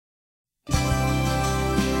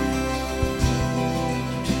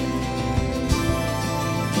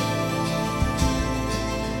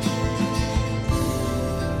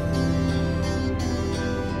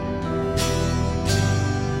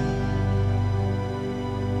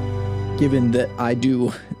given that I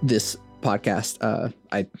do this podcast,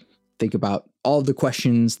 I think about all the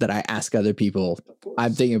questions that I ask other people.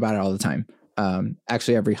 I'm thinking about it all the time.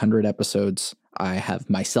 Actually, every 100 episodes, I have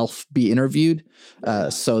myself be interviewed,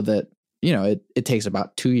 so that, you know, it takes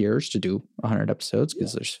about 2 years to do 100 episodes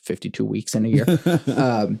because there's 52 weeks in a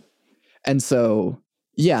year. And so,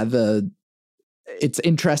 yeah, it's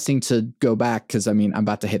interesting to go back because, I mean, I'm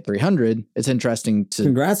about to hit 300. It's interesting to...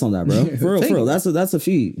 Congrats on that, bro. For real. That's a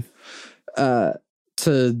feat.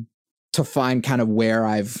 To find kind of where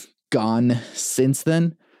I've gone since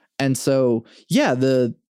then. And so, yeah,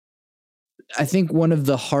 I think one of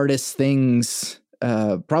the hardest things,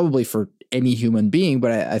 probably for any human being,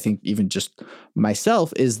 but I think even just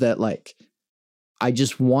myself, is that, like, I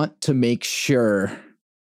just want to make sure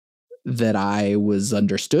that I was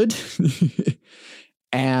understood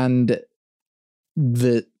and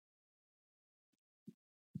that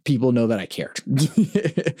people know that I cared.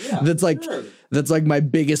 That's like my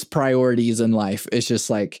biggest priorities in life. It's just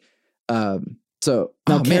like, so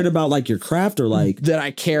now cared about like your craft or like that I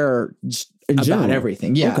care about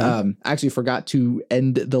everything. Yeah. Okay. I actually forgot to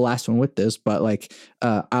end the last one with this, but like,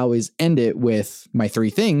 I always end it with my 3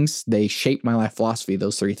 things. They shape my life philosophy.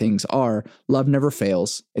 Those 3 things are: love never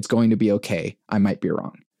fails. It's going to be okay. I might be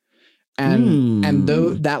wrong. And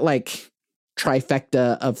though that like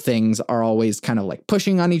trifecta of things are always kind of like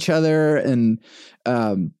pushing on each other. And,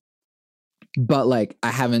 but like, I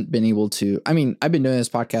haven't been able to, I mean, I've been doing this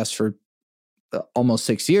podcast for almost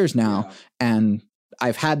 6 years now, and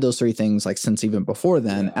I've had those 3 things like since even before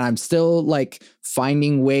then. And I'm still like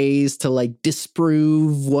finding ways to like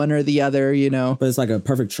disprove one or the other, you know, but it's like a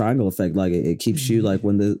perfect triangle effect. Like it keeps you like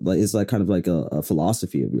it's like kind of like a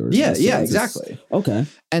philosophy of yours. Yeah, exactly. Okay.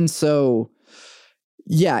 And so,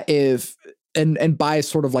 yeah, and by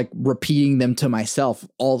sort of like repeating them to myself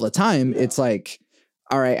all the time, it's like,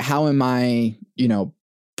 all right, how am I, you know,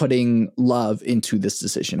 putting love into this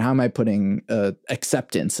decision? How am I putting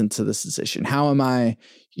acceptance into this decision? How am I,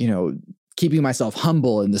 you know, keeping myself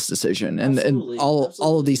humble in this decision? And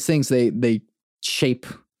all of these things, they shape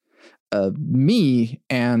me,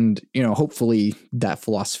 and, you know, hopefully that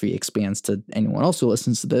philosophy expands to anyone else who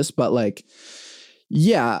listens to this. But like,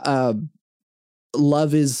 yeah,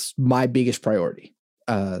 love is my biggest priority.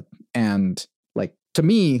 And like, to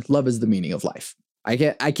me, love is the meaning of life. I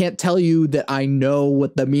can't tell you that I know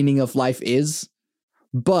what the meaning of life is,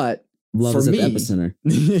 but love is at the epicenter.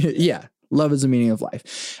 Yeah, love is the meaning of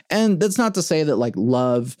life. And that's not to say that like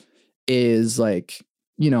love is like,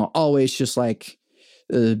 you know, always just like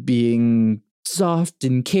being soft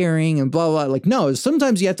and caring and blah, blah. Like, no,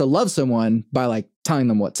 sometimes you have to love someone by like telling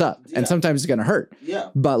them what's up. And sometimes it's going to hurt. Yeah.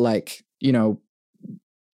 But like, you know,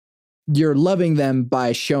 you're loving them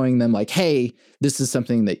by showing them like, hey, this is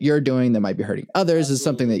something that you're doing that might be hurting others. This is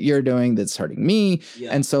something that you're doing that's hurting me. Yeah.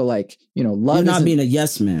 And so like, you know, love, you're not being a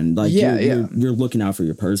yes man. Like you're looking out for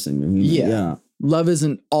your person. I mean, yeah. Love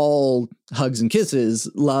isn't all hugs and kisses.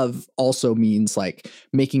 Love also means like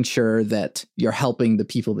making sure that you're helping the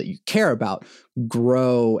people that you care about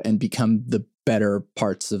grow and become the better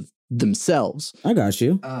parts of themselves. I got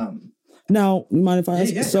you. Now, you mind if I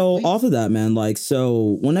ask? So off of that, man, like,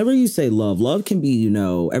 so whenever you say love can be, you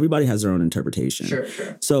know, everybody has their own interpretation. Sure.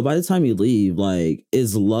 So by the time you leave, like,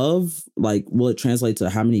 is love, like, will it translate to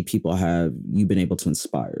how many people have you been able to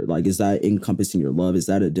inspire? Like, is that encompassing your love? Is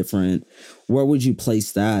that a different, where would you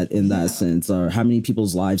place that in that sense? Or how many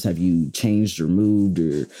people's lives have you changed or moved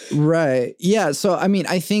or? Right. Yeah. So, I mean,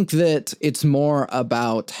 I think that it's more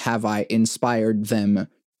about, have I inspired them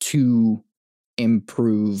to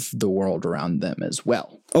improve the world around them as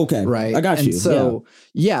well. Okay. Right. I got you. So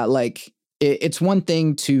yeah, like it's one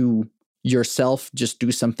thing to yourself just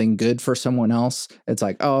do something good for someone else. It's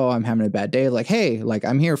like, oh, I'm having a bad day. Like, hey, like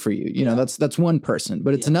I'm here for you. You know, that's one person.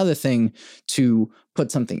 But it's another thing to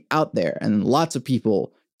put something out there, and lots of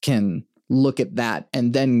people can look at that,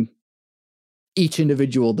 and then each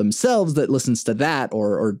individual themselves that listens to that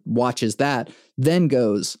or watches that then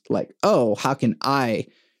goes like, oh, how can I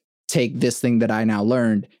take this thing that I now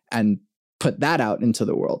learned and put that out into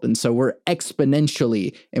the world? And so we're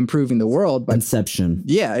exponentially improving the world by Inception.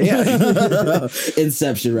 Yeah.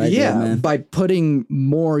 Inception right there, man. By putting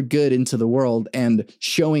more good into the world and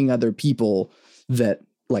showing other people that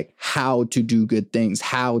like how to do good things,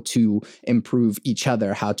 how to improve each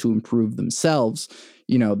other, how to improve themselves.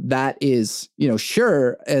 You know, that is, you know,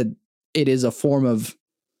 sure, it is a form of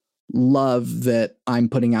love that I'm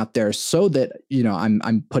putting out there so that, you know,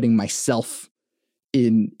 I'm putting myself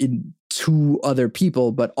in to other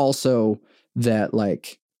people, but also that,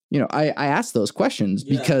 like, you know, I ask those questions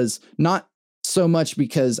because not so much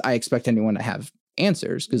because I expect anyone to have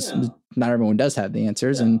answers, because not everyone does have the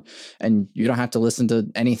answers, and you don't have to listen to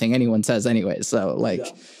anything anyone says anyway. So like,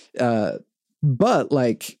 but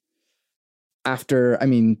like after, I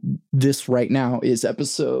mean, this right now is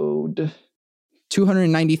episode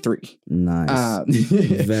 293. Nice.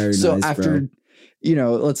 Very so nice. So after, bro, you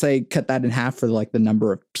know, let's say cut that in half for like the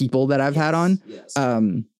number of people that I've had on,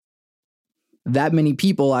 that many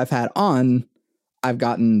people I've had on, I've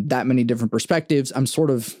gotten that many different perspectives. I'm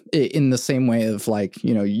sort of in the same way of like,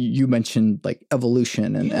 you know, you mentioned like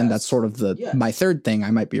evolution, and that's sort of the my third thing.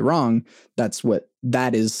 I might be wrong. That's what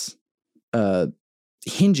that is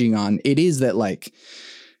hinging on. It is that like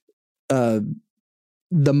the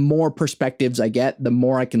more perspectives I get, the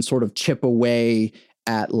more I can sort of chip away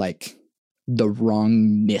at like the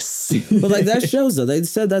wrongness. But like that shows though, they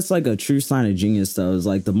said that's like a true sign of genius though, is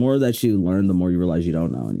like the more that you learn, the more you realize you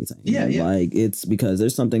don't know anything. Like it's because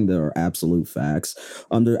there's something that are absolute facts,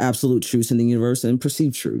 there are absolute truths in the universe, and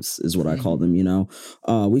perceived truths is what I call them. You know,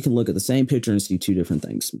 we can look at the same picture and see two different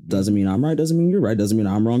things. Doesn't mean I'm right, doesn't mean you're right, doesn't mean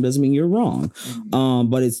I'm wrong, doesn't mean you're wrong.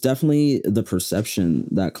 But it's definitely the perception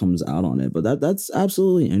that comes out on it. But that's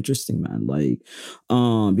absolutely interesting, man. Like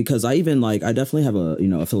because I definitely have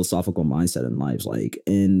a philosophical mindset in life. Like,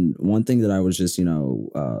 and one thing that I was just,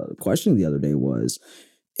 questioning the other day was,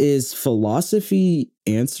 is philosophy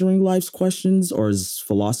answering life's questions, or is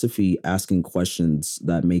philosophy asking questions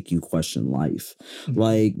that make you question life?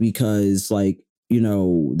 Like, because like,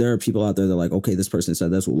 there are people out there that are like, okay, this person said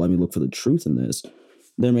this, well, let me look for the truth in this.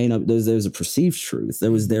 There's a perceived truth.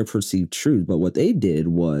 There was their perceived truth. But what they did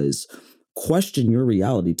was question your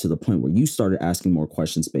reality to the point where you started asking more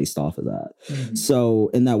questions based off of that. So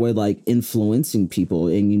in that way, like influencing people,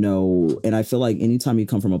 and and I feel like anytime you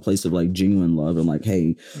come from a place of like genuine love and like,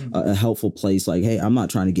 hey, a helpful place, like, hey, I'm not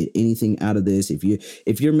trying to get anything out of this.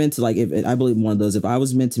 If you're meant to, like, if I believe one of those, if I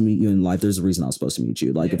was meant to meet you in life, there's a reason I was supposed to meet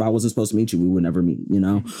you. Like if I wasn't supposed to meet you, we would never meet,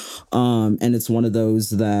 and it's one of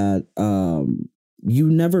those that you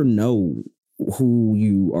never know who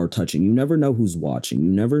you are touching. You never know who's watching.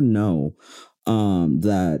 You never know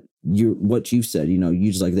that what you said,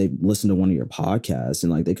 you just like, they listened to one of your podcasts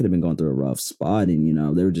and like they could have been going through a rough spot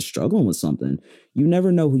and they were just struggling with something. You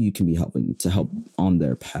never know who you can be helping to help on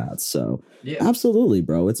their path. So absolutely,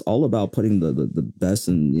 bro. It's all about putting the best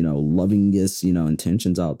and lovingest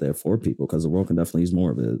intentions out there for people, because the world can definitely use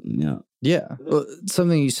more of it. Yeah. Well,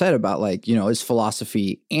 something you said about like, is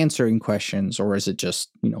philosophy answering questions, or is it just,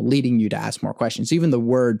 leading you to ask more questions? Even the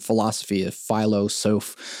word philosophy is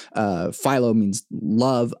philosoph. Philo means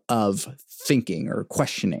love of thinking or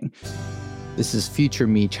questioning. This is future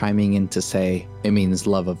me chiming in to say it means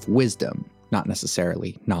love of wisdom, not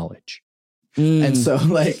necessarily knowledge. And so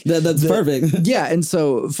like that's perfect. Yeah. And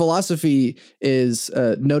so philosophy is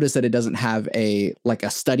notice that it doesn't have a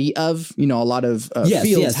study of, a lot of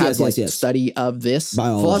fields have study of this.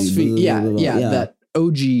 Biology, philosophy. That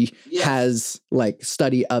OG has like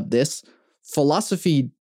study of this.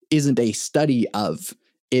 Philosophy isn't a study of,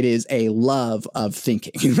 it is a love of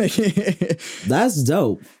thinking. That's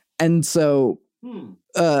dope. And so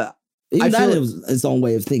even that is its own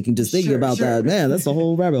way of thinking. Just thinking about that, man, that's a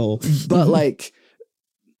whole rabbit hole. But like,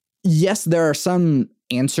 yes, there are some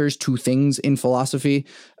answers to things in philosophy,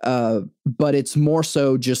 but it's more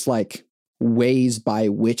so just like ways by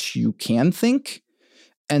which you can think.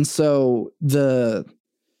 And so like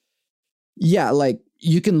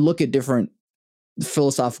you can look at different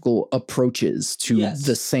philosophical approaches to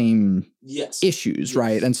the same issues,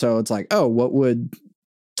 right? And so it's like, oh, what would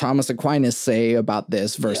Thomas Aquinas say about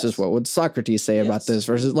this versus what would Socrates say about this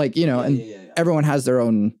versus like, everyone has their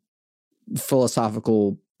own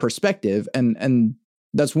philosophical perspective. And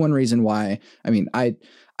that's one reason why, I mean, I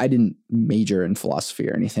didn't major in philosophy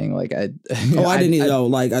or anything. Like I didn't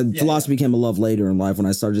either. Philosophy came a love later in life when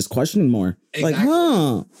I started just questioning more. Exactly.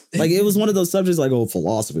 Like, like it was one of those subjects like, oh,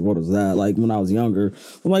 philosophy, what is that? Like when I was younger,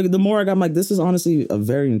 like the more I got, I'm like, this is honestly a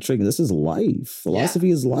very intriguing. This is life. Philosophy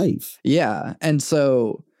is life. Yeah. And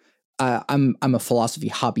so I'm a philosophy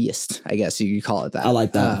hobbyist, I guess you could call it that. I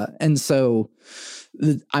like that. And so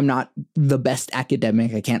I'm not the best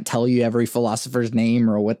academic. I can't tell you every philosopher's name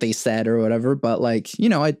or what they said or whatever, but like,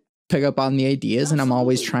 I pick up on the ideas. Absolutely. And I'm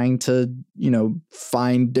always trying to,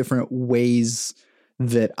 find different ways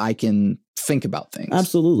that I can think about things.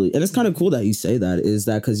 Absolutely. And it's kind of cool that you say that, is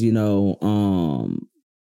that because,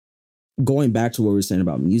 going back to what we were saying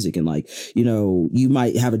about music and like, you know, you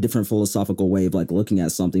might have a different philosophical way of like looking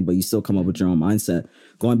at something, but you still come up with your own mindset.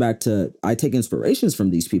 Going back to, I take inspirations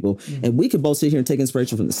from these people and we could both sit here and take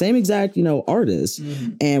inspiration from the same exact, you know, artist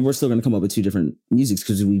and we're still going to come up with two different musics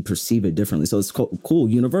because we perceive it differently. So it's cool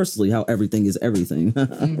universally how everything is everything.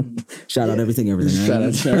 Shout out everything. Right? Shout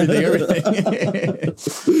out everything.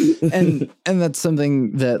 And that's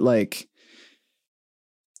something that like,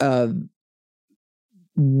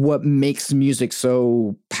 what makes music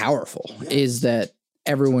so powerful is that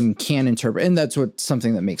everyone can interpret, and that's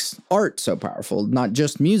something that makes art so powerful, not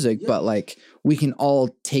just music, but like we can all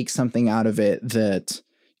take something out of it that,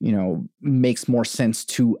 you know, makes more sense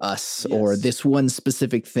to us, or this one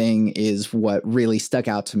specific thing is what really stuck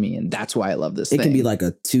out to me, and that's why I love this thing. It can be like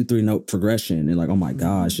a 2-3 note progression and like, oh my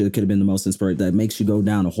gosh, it could have been the most inspiring. That makes you go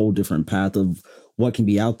down a whole different path of what can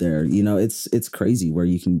be out there. You know, it's crazy where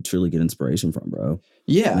you can truly get inspiration from, bro.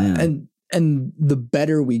 Yeah. Man. And the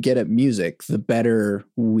better we get at music, the better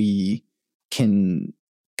we can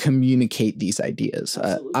communicate these ideas.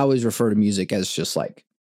 I always refer to music as just like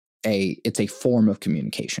it's a form of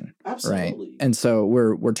communication. Right. And so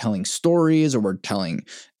we're telling stories, or we're telling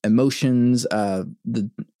emotions. I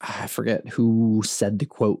forget who said the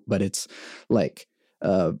quote, but it's like,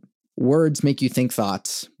 words make you think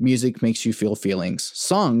thoughts. Music makes you feel feelings.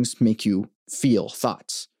 Songs make you feel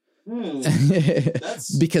thoughts.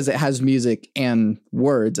 Because it has music and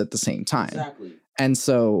words at the same time. Exactly. And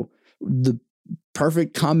so the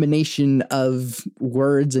perfect combination of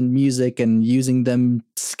words and music and using them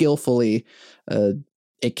skillfully,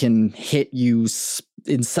 it can hit you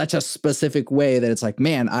in such a specific way that it's like,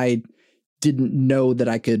 man, I didn't know that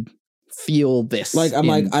I could feel this. Like I'm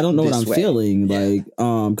like, I don't know what I'm feeling. Like,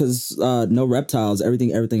 because No Reptiles,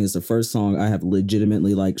 everything is the first song I have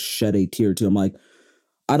legitimately like shed a tear to. I'm like,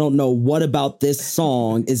 I don't know what about this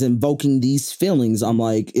song is invoking these feelings. I'm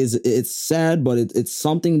like, it's sad, but it's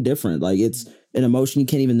something different. Like it's an emotion you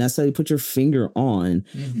can't even necessarily put your finger on,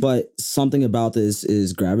 but something about this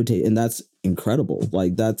is gravitate, and that's incredible.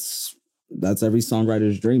 Like that's every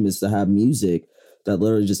songwriter's dream, is to have music that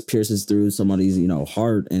literally just pierces through somebody's, you know,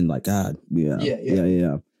 heart, and like, God,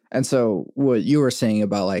 yeah. And so what you were saying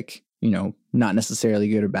about like, you know, not necessarily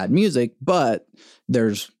good or bad music, but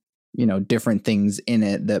there's, you know, different things in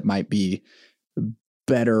it that might be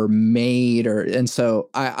better made, and so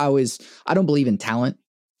I don't believe in talent,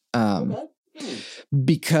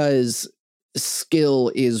 because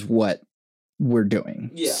skill is what we're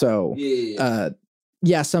doing. Yeah. So,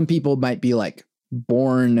 some people might be like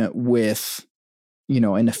born with, you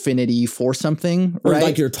know, an affinity for something, or right?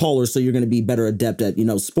 Like you're taller, so you're going to be better adept at, you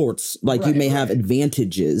know, sports. Like you may have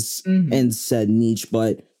advantages in said niche,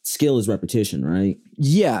 but skill is repetition, right?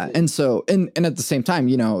 Yeah. And so, and at the same time,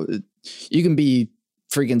 you know, you can be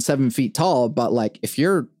freaking 7 feet tall, but like if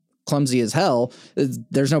you're clumsy as hell,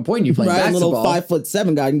 there's no point in you playing basketball. A little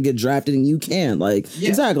 5'7" guy can get drafted and you can. Like,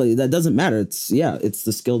 exactly. That doesn't matter. It's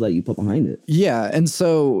the skill that you put behind it. Yeah. And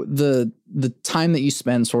so the time that you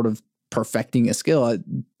spend sort of perfecting a skill,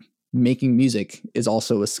 making music is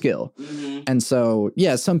also a skill. And so,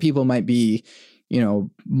 some people might be, you know,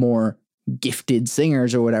 more gifted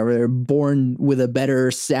singers or whatever. They're born with a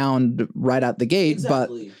better sound right out the gate, but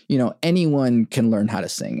you know, anyone can learn how to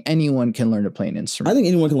sing. Anyone can learn to play an instrument. I think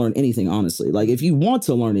anyone can learn anything, honestly. Like if you want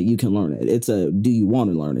to learn it, you can learn it. It's do you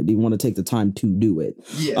want to learn it? Do you want to take the time to do it?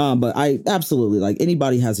 Yeah. But I absolutely, like,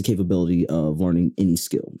 anybody has the capability of learning any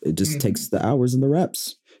skill. It just takes the hours and the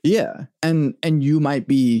reps. Yeah. And you might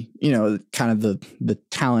be, you know, kind of the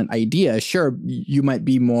talent idea. Sure. You might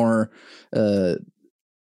be more,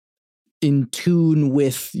 in tune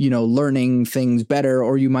with, you know, learning things better,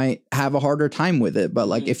 or you might have a harder time with it. But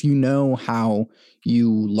like, if you know how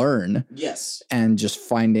you learn, and just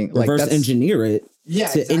finding reverse engineer it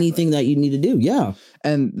to anything that you need to do. Yeah.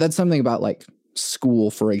 And that's something about like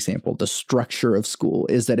school, for example, the structure of school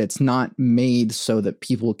is that it's not made so that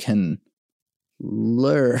people can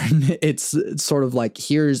learn. It's sort of like,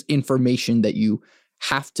 here's information that you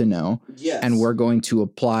have to know, and we're going to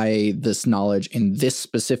apply this knowledge in this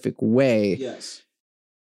specific way,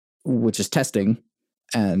 which is testing,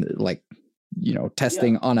 and like, you know,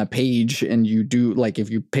 testing on a page, and you do, like, if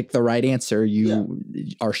you pick the right answer, you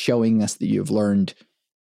are showing us that you've learned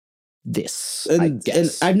this. I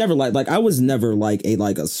guess. And I've never like I was never like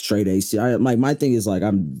a straight A. My thing is like I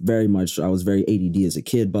was very ADD as a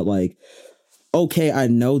kid, but like, okay, I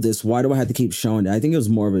know this. Why do I have to keep showing it? I think it was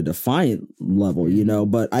more of a defiant level, you know,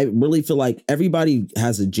 but I really feel like everybody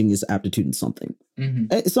has a genius aptitude in something.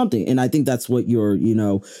 Something. And I think that's what your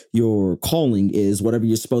calling is, whatever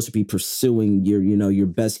you're supposed to be pursuing, your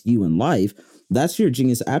best you in life. that's your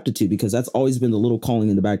genius aptitude, because that's always been the little calling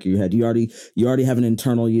in the back of your head. You already have an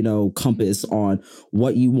internal, compass on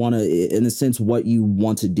what you want to, in a sense, what you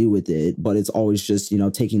want to do with it. But it's always just,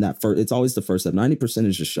 taking that first, it's always the first step. 90%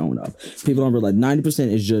 is just showing up. People don't realize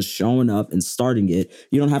 90% is just showing up and starting it.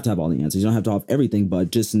 You don't have to have all the answers. You don't have to have everything,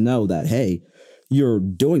 but just know that, hey, you're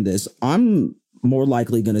doing this. I'm more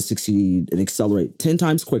likely going to succeed and accelerate 10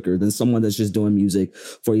 times quicker than someone that's just doing music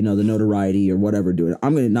for, the notoriety or whatever doing it.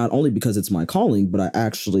 I'm going to, not only because it's my calling, but I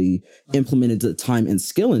actually implemented the time and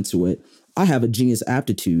skill into it. I have a genius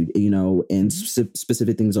aptitude, and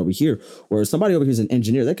specific things over here, where somebody over here is an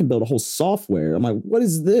engineer that can build a whole software. I'm like, what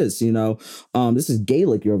is this? This is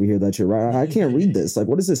Gaelic you're over here that you're right. I can't read this. Like,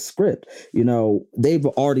 what is this script? They've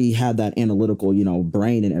already had that analytical,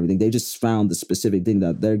 brain and everything. They just found the specific thing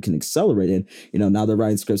that they can accelerate in. Now they're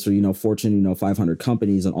writing scripts for, Fortune, 500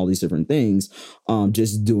 companies and all these different things,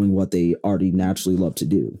 just doing what they already naturally love to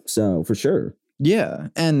do. So for sure. Yeah.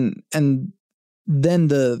 And then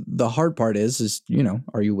the hard part is,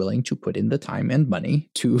 are you willing to put in the time and money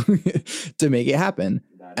to to make it happen?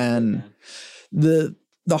 And the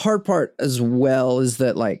hard part as well is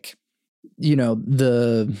that, like,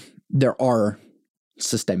 there are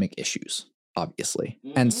systemic issues, obviously.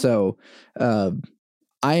 Mm-hmm. And so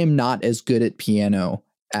I am not as good at piano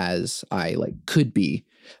as I could be.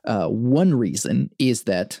 One reason is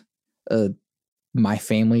that my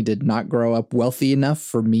family did not grow up wealthy enough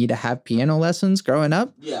for me to have piano lessons growing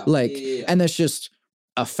up. Yeah. And that's just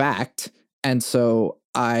a fact. And so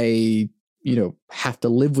I, have to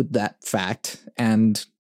live with that fact and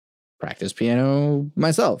practice piano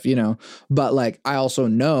myself, but I also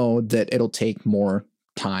know that it'll take more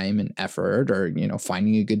time and effort, or,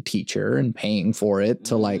 finding a good teacher and paying for it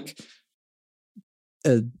to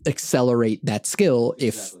accelerate that skill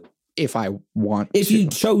if I want if to. You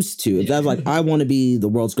chose to, if that's I want to be the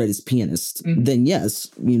world's greatest pianist, then yes,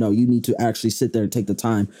 you need to actually sit there and take the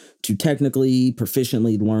time to technically,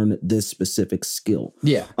 proficiently learn this specific skill.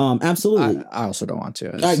 Yeah. Absolutely. I also don't want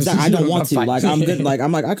to. I don't want to. I'm good.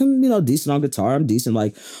 I can, decent on guitar. I'm decent.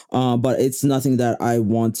 But it's nothing that I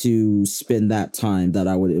want to spend that time that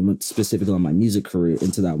I would specifically on my music career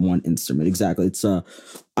into that one instrument. Exactly. It's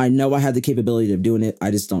I know I have the capability of doing it. I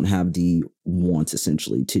just don't have the want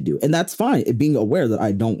essentially to do it. And that's fine. Being aware that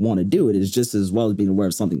I don't want to do it is just as well as being aware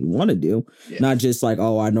of something you want to do. Yeah. Not just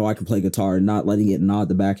oh, I know I can play guitar and not letting it nod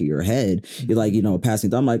the back of your head. You're passing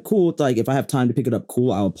through. I'm cool. If I have time to pick it up,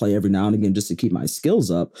 cool. I'll play every now and again just to keep my skills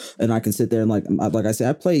up. And I can sit there and like I said,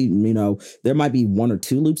 I play, there might be 1 or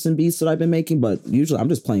 2 loops and beats that I've been making, but usually I'm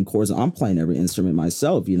just playing chords and I'm playing every instrument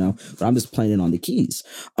myself, but I'm just playing it on the keys.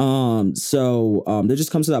 So there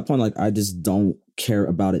just comes to that point, I just don't care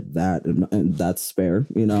about it and that's fair.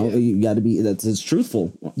 You got to be, it's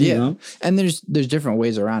truthful. And there's different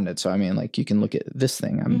ways around it. So I mean, you can look at this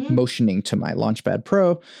thing. I'm motioning to my Launchpad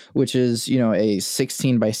Pro, which is a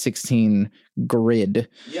 16 by 16 grid.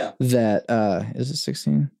 Yeah. That is it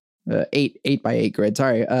 16? 8 by 8 grid.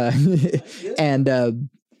 Sorry. And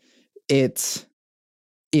it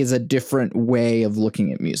is a different way of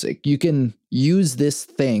looking at music. You can use this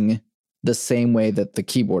thing the same way that the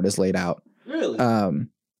keyboard is laid out. Really?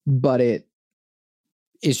 But it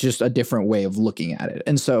is just a different way of looking at it.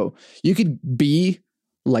 And so you could be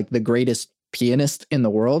the greatest pianist in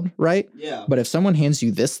the world, right? Yeah. But if someone hands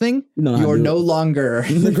you this thing, you're no longer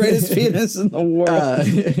the greatest pianist in the world.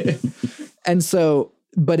 And so,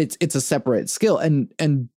 but it's a separate skill,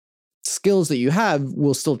 and skills that you have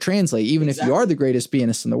will still translate. Even if you are the greatest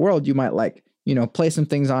pianist in the world, you might play some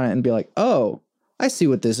things on it and be like, oh, I see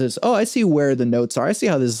what this is. Oh, I see where the notes are. I see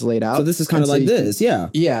how this is laid out. So this is kind of like this. Yeah.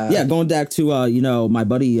 Yeah. Going back to, my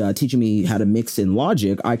buddy teaching me how to mix in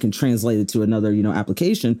Logic, I can translate it to another,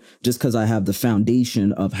 application just because I have the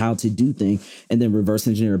foundation of how to do things and then reverse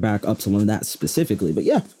engineer back up to learn that specifically. But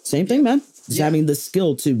yeah, same thing, man. Just having the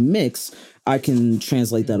skill to mix, I can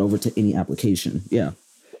translate that over to any application. Yeah.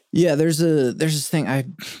 Yeah, there's this thing, I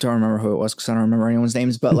don't remember who it was because I don't remember anyone's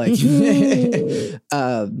names, but that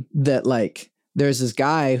there's this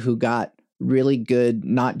guy who got really good,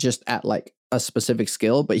 not just at a specific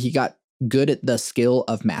skill, but he got good at the skill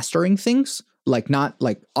of mastering things, not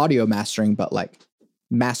audio mastering, but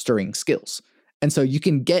mastering skills. And so you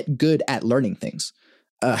can get good at learning things.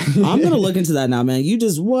 I'm going to look into that now, man. You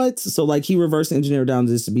just what? So he reverse engineered down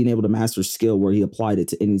this to being able to master skill where he applied it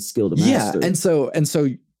to any skill to master. Yeah. And so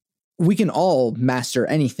we can all master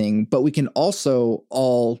anything, but we can also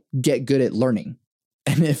all get good at learning.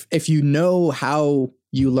 And if you know how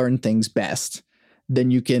you learn things best, then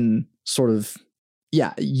you can sort of,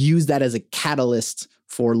 use that as a catalyst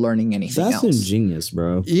for learning anything else. That's ingenious,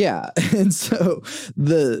 bro. Yeah. And so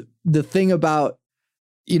the thing about,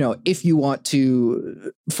 you know, if you want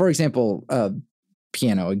to, for example,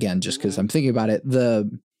 piano again, just because I'm thinking about it,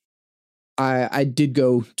 I did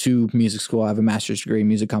go to music school. I have a master's degree in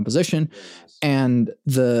music composition, and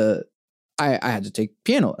I had to take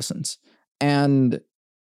piano lessons, and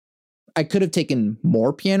I could have taken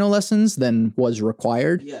more piano lessons than was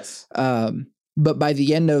required. Yes. But by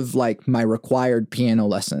the end of like my required piano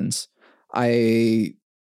lessons, I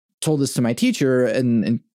told this to my teacher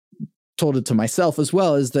and told it to myself as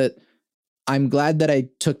well, is that I'm glad that I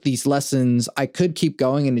took these lessons. I could keep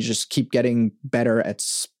going and just keep getting better at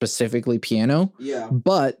specifically piano. Yeah.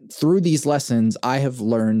 But through these lessons, I have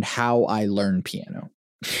learned how I learn piano.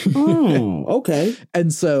 Oh, okay.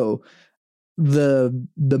 And so the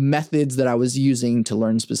methods that I was using to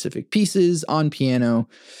learn specific pieces on piano,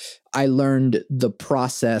 I learned the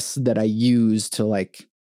process that I use to like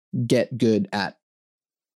get good at.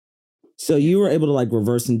 So you were able to like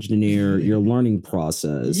reverse engineer your learning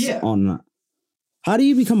process on how do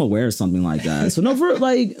you become aware of something like that? So no, for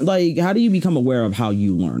like how do you become aware of how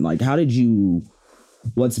you learn? Like how did you,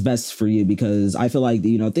 what's best for you? Because I feel like,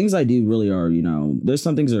 you know, things I do really are, you know, there's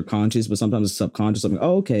some things that are conscious, but sometimes it's subconscious. I'm like,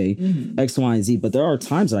 oh, okay, X, Y, and Z. But there are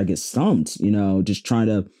times that I get stumped, you know, just trying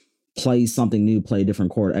to play something new, play a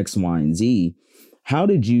different chord, X, Y, and Z. How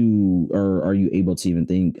did you, or are you able to even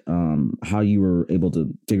think how you were able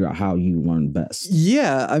to figure out how you learn best?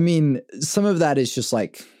 Yeah, I mean, some of that is just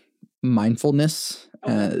like mindfulness.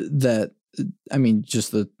 That, I mean,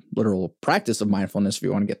 just the literal practice of mindfulness, if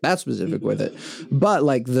you want to get that specific with it. But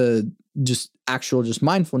like the just actual just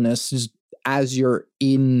mindfulness, just as you're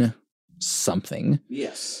in something.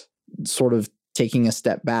 Yes. Sort of taking a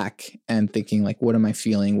step back and thinking like, what am I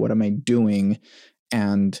feeling? What am I doing?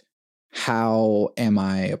 And how am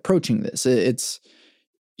I approaching this? It's,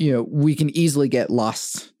 you know, we can easily get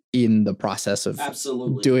lost in the process of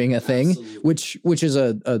doing a thing, which is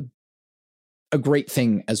a great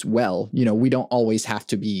thing as well. You know, we don't always have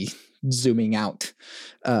to be zooming out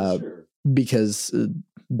because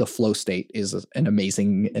the flow state is an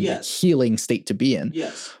amazing and healing state to be in.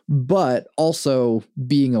 Yes. But also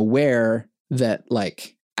being aware that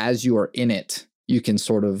like, as you are in it, you can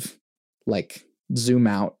sort of like zoom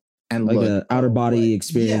out and like look, an outer body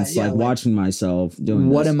experience, like watching myself doing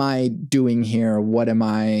what this. am I doing here? What am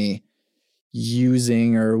I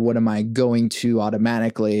using, or what am I going to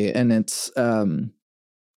automatically? And it's,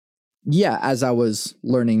 as I was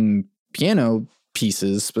learning piano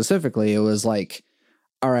pieces specifically, it was like,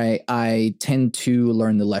 all right, I tend to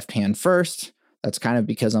learn the left hand first. That's kind of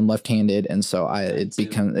because I'm left-handed, and so it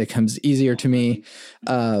becomes easier to me.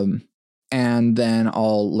 And then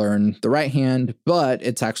I'll learn the right hand, but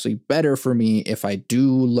it's actually better for me if I do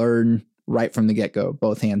learn right from the get-go,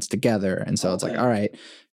 both hands together. And so it's like, all right,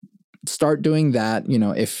 start doing that. You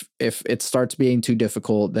know, if it starts being too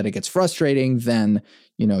difficult, that it gets frustrating, then,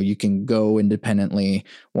 you know, you can go independently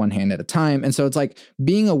one hand at a time. And so it's like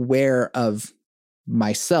being aware of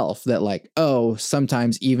myself that like, oh,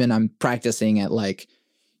 sometimes even I'm practicing at like,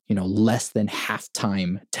 you know, less than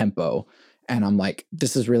half-time tempo. And I'm like,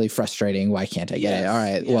 this is really frustrating. Why can't I get it? All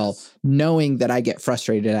right. Well, knowing that I get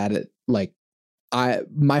frustrated at it, like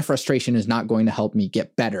my frustration is not going to help me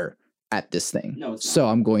get better at this thing. No, it's not. So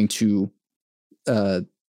I'm going to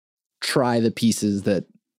try the pieces that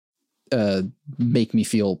make me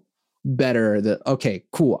feel better, that, okay,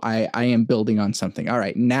 cool. I am building on something. All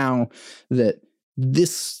right. Now that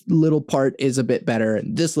this little part is a bit better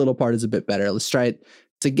and this little part is a bit better, let's try it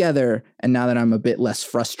together. And now that I'm a bit less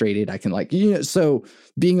frustrated, I can like, you know, so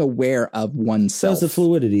being aware of oneself. That's the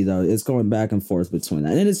fluidity though. It's going back and forth between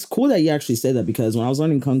that. And it's cool that you actually say that, because when I was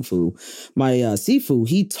learning Kung Fu, my Sifu,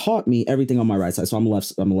 he taught me everything on my right side. So I'm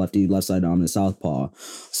a lefty, left side dominant southpaw.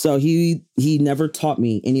 So he never taught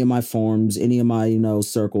me any of my forms, any of my, you know,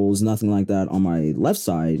 circles, nothing like that on my left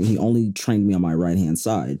side. He only trained me on my right hand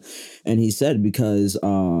side. And he said, because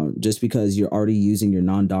just because you're already using your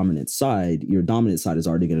non-dominant side, your dominant side is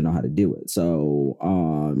already going to know how to do it. So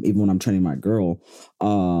even when I'm training my girl,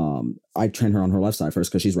 I train her on her left side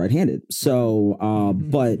first because she's right-handed. So,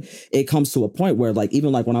 but it comes to a point where like,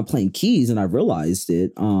 even like when I'm playing keys and I realized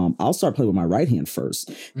it, I'll start playing with my right hand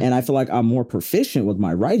first. And I feel like I'm more proficient with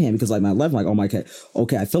my right hand because like my left, like, oh my God,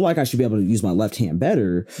 okay, I feel like I should be able to use my left hand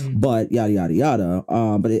better, but yada, yada, yada.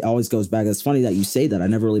 But it always goes back. It's funny that you say that. I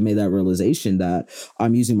never really made that realization that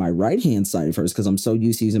I'm using my right hand side first because I'm so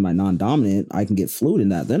used to using my non-dominant. I can get fluid in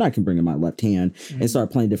that. Then I can bring in my left hand and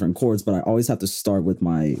start playing different chords. But I always have to start with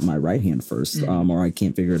my right hand first, or I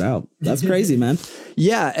can't figure it out. That's crazy, man.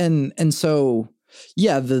 Yeah. And so,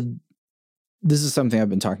 yeah, this is something I've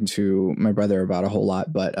been talking to my brother about a whole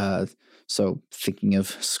lot, but so thinking of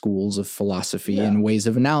schools of philosophy and ways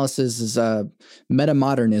of analysis is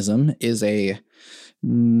metamodernism is a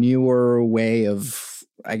newer way of,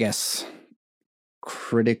 I guess,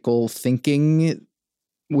 critical thinking.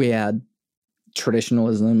 We had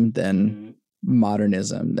traditionalism, then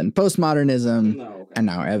modernism, then postmodernism, and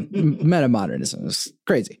now I have metamodernism. It's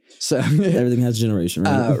crazy. So everything has generation,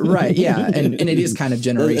 right? Right, yeah, and it is kind of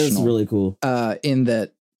generational. That's really cool. In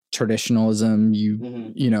that traditionalism,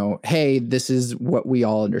 you know, hey, this is what we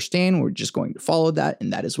all understand. We're just going to follow that,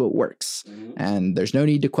 and that is what works. And there's no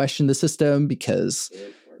need to question the system because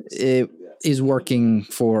it is working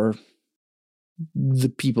for the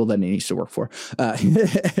people that it needs to work for.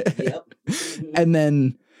 And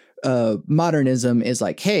then modernism is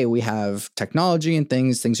like, hey, we have technology and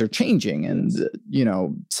things are changing. And, you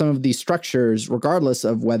know, some of these structures, regardless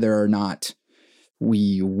of whether or not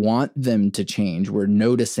we want them to change, we're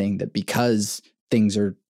noticing that because things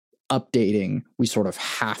are updating, we sort of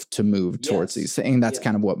have to move towards these things. And that's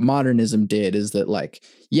kind of what modernism did, is that like,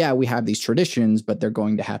 yeah, we have these traditions, but they're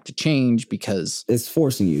going to have to change because it's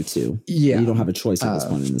forcing you to. Yeah. You don't have a choice at this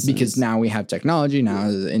point in this because now we have technology, now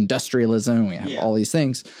industrialism, we have all these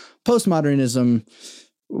things. Postmodernism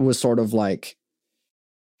was sort of like,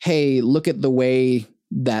 hey, look at the way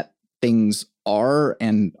that things are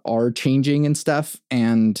and are changing and stuff,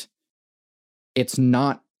 and it's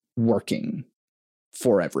not working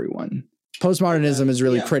for everyone. Postmodernism is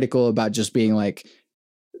really critical about just being like,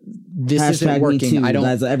 this isn't working. I don't.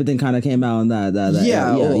 Everything kind of came out on that.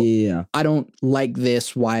 I don't like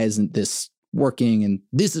this. Why isn't this working? And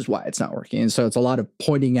this is why it's not working. And so it's a lot of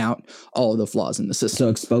pointing out all of the flaws in the system. So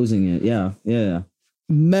exposing it. Yeah.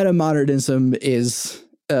 Metamodernism is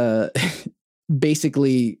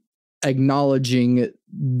basically acknowledging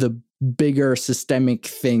the bigger systemic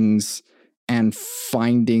things and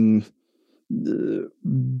finding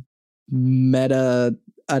meta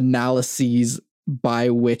analyses by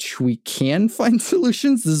which we can find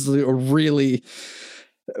solutions. This is a really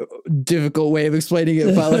difficult way of explaining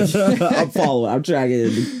it, but I'm following. I'm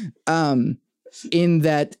tracking. In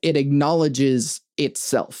that it acknowledges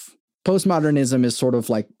itself. Postmodernism is sort of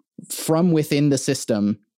like from within the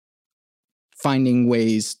system, finding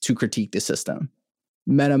ways to critique the system.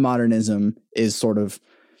 Metamodernism is sort of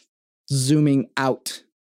zooming out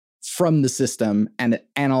from the system and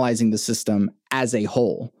analyzing the system as a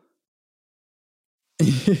whole.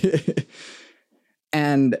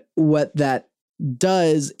 And what that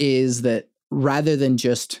does is that rather than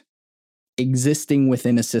just existing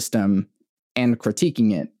within a system and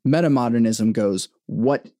critiquing it, metamodernism goes,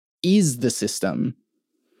 what is the system?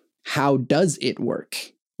 How does it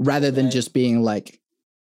work? Rather than just being like,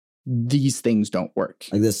 these things don't work.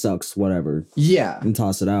 Like, this sucks, whatever. Yeah. And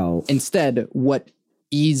toss it out. Instead, what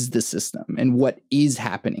is the system and what is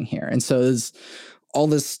happening here? And so there's all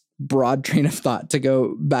this broad train of thought to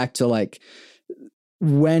go back to, like,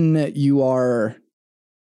 when you are,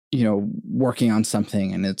 you know, working on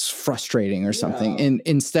something and it's frustrating or something, and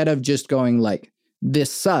instead of just going like,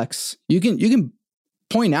 this sucks, you can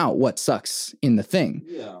point out what sucks in the thing.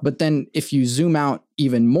 Yeah. But then if you zoom out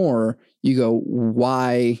even more, you go,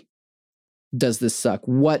 why does this suck?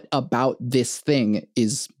 What about this thing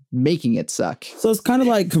is making it suck? So it's kind of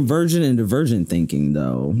like convergent and divergent thinking,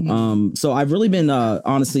 though. So I've really been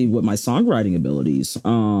honestly, with my songwriting abilities,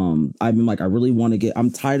 I've been like,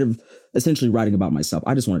 I'm tired of essentially writing about myself.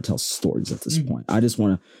 I just want to tell stories at this point. I just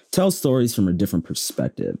want to tell stories from a different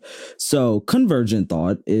perspective. So convergent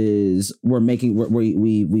thought is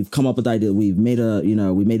we've come up with the idea. We made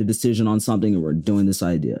a decision on something and we're doing this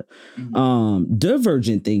idea.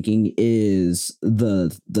 Divergent thinking is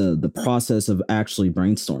the process of actually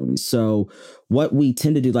brainstorming. So what we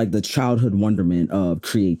tend to do, like the childhood wonderment of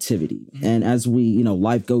creativity. And as we,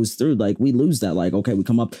 life goes through, like we lose that, like, okay,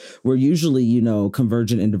 we're usually,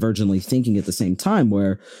 convergent and divergently thinking at the same time,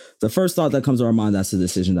 where the first thought that comes to our mind, that's the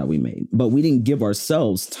decision that we made. But we didn't give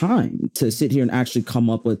ourselves time to sit here and actually come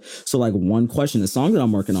up with, so like one question, the song that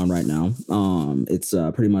I'm working on right now, it's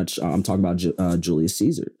pretty much, I'm talking about Julius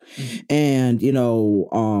Caesar. And,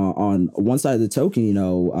 on one side of the token,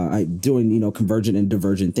 I doing, convergent and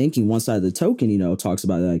divergent thinking, one side of the token, talks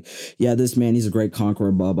about like, yeah, this man, he's a great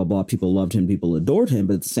conqueror, blah, blah, blah. People loved him. People adored him.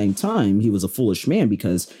 But at the same time, he was a foolish man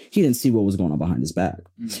because he didn't see what was going on behind his back.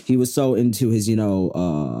 He was so into his, his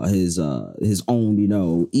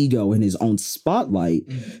own, ego and his own spotlight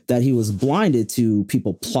that he was blinded to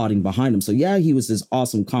people plotting behind him. So yeah, he was this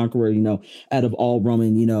awesome conqueror, out of all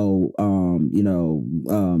Roman,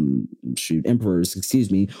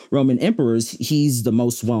 Roman emperors, he's the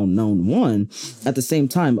most well-known one. At the same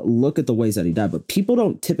time, look at the ways that he he died. But people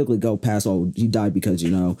don't typically go past, oh, he died because,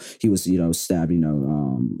 you know, he was, you know, stabbed, you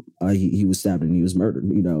know, he was stabbed and he was murdered,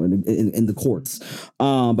 you know, in the courts.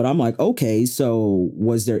 But I'm like, okay, so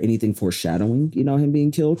was there anything foreshadowing, you know, him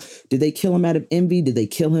being killed? Did they kill him out of envy? Did they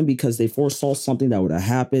kill him because they foresaw something that would have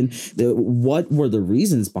happened? What were the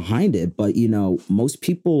reasons behind it? But, you know, most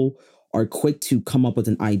people are quick to come up with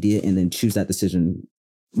an idea and then choose that decision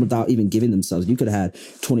without even giving themselves. You could have had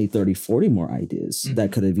 20, 30, 40 more ideas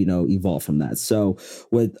that could have, you know, evolved from that. So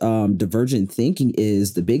with divergent thinking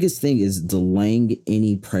is the biggest thing is delaying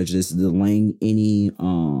any prejudice, delaying any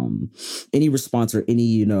response or any,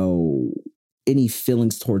 you know, any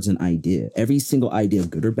feelings towards an idea. Every single idea,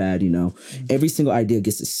 good or bad, you know, every single idea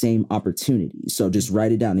gets the same opportunity. So just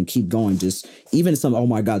write it down and keep going. Just even some, oh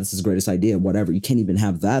my God, this is the greatest idea, whatever. You can't even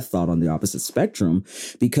have that thought on the opposite spectrum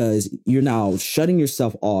because you're now shutting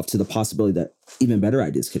yourself off to the possibility that even better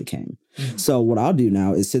ideas could have came. So what I'll do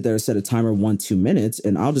now is sit there and set a timer 1-2 minutes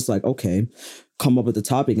and I'll just like, okay, come up with the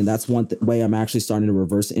topic. And that's one way I'm actually starting to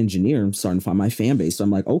reverse engineer. I'm starting to find my fan base. So I'm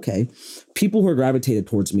like, okay, people who are gravitated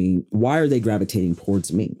towards me, why are they gravitating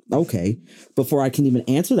towards me? Okay, before I can even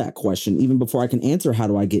answer that question, even before I can answer how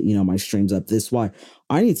do I get, you know, my streams up this, why,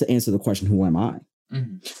 I need to answer the question, who am I?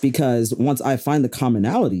 Because once I find the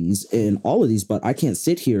commonalities in all of these, but I can't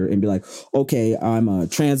sit here and be like, okay, I'm a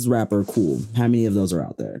trans rapper. Cool. How many of those are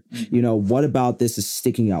out there? You know, what about this is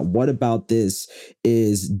sticking out? What about this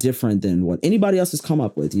is different than what anybody else has come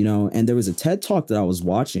up with, you know? And there was a TED talk that I was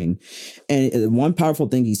watching. And one powerful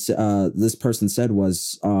thing this person said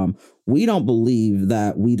was, we don't believe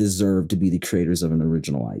that we deserve to be the creators of an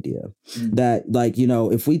original idea. That, like, you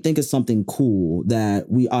know, if we think of something cool, that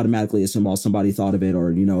we automatically assume, well, somebody thought of it,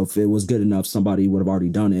 or, you know, if it was good enough, somebody would have already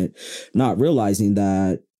done it, not realizing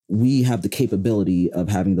that we have the capability of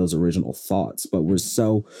having those original thoughts, but we're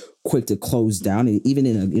so quick to close down, and even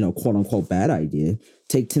in a, you know, quote unquote bad idea,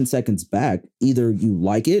 take 10 seconds back. Either you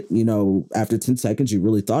like it, you know, after 10 seconds, you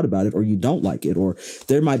really thought about it, or you don't like it, or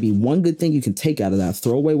there might be one good thing you can take out of that,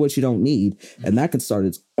 throw away what you don't need. And that can start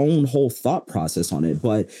its own whole thought process on it.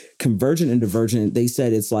 But convergent and divergent, they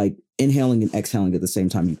said it's like inhaling and exhaling at the same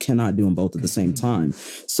time. You cannot do them both at the same time.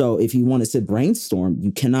 So if you want to sit brainstorm,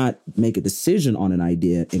 you cannot make a decision on an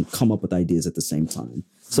idea and come up with ideas at the same time.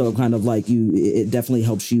 So kind of like it definitely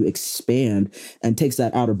helps you expand and takes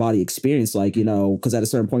that outer body experience, like, you know, because at a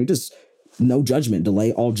certain point, just no judgment,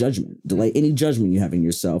 delay all judgment, delay any judgment you have in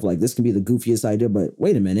yourself. Like, this can be the goofiest idea, but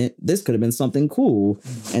wait a minute, this could have been something cool.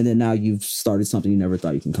 And then now you've started something you never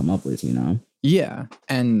thought you can come up with, you know? Yeah.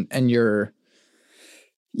 And you're,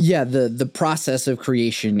 yeah, the process of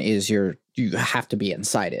creation is you have to be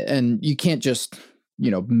inside it, and you can't just, you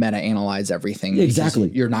know, meta analyze everything. Exactly.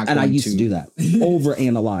 You're not and going I used to do that. Over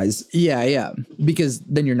analyze. Yeah. Because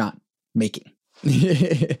then you're not making.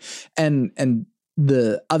 And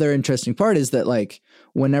the other interesting part is that, like,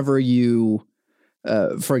 whenever you,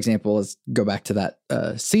 for example, let's go back to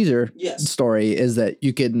that Caesar story, is that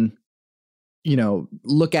you can, you know,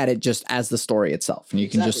 look at it just as the story itself, and you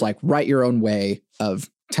can just like write your own way of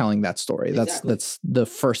telling that story. That's the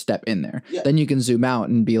first step in there. Then you can zoom out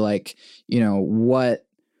and be like, you know, what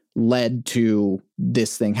led to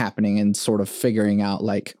this thing happening, and sort of figuring out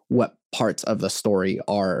like what parts of the story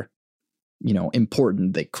are, you know,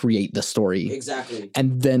 important, that create the story. Exactly.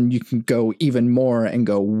 And then you can go even more and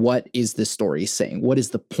go, what is this story saying? What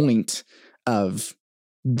is the point of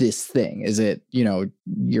this thing? Is it, you know,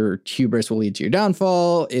 your hubris will lead to your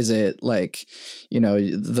downfall? Is it like, you know,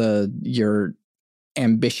 your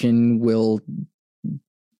ambition will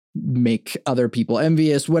make other people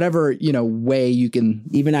envious? Whatever, you know, way you can.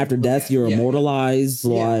 Even after death, you're immortalized,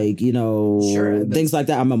 like, you know, things like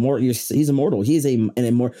that. I'm immortal. He's immortal. He's an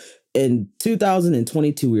immortal. In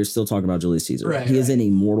 2022, we were still talking about Julius Caesar. He is an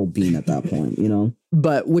immortal being at that point, you know?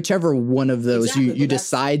 But whichever one of those you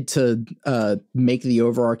decide to make the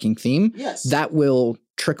overarching theme, that will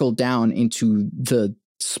trickle down into the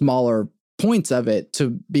smaller points of it,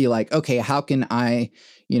 to be like, okay, how can I,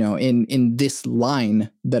 you know, in this line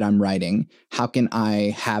that I'm writing, how can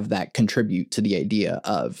I have that contribute to the idea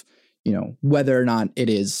of, you know, whether or not it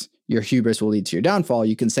is your hubris will lead to your downfall,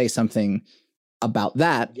 you can say something about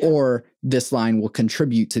that, or this line will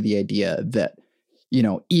contribute to the idea that, you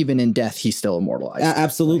know, even in death, he's still immortalized.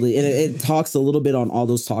 Absolutely. And it talks a little bit on all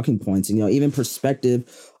those talking points, and, you know, even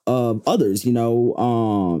perspective of others, you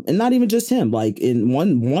know, and not even just him. Like, in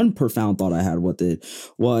one profound thought I had with it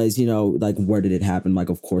was, you know, like, where did it happen? Like,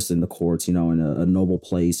 of course, in the courts, you know, in a noble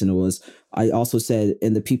place. And it was I also said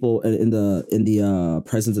in the people in the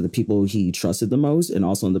presence of the people he trusted the most, and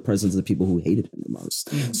also in the presence of the people who hated him the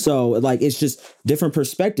most. So like it's just different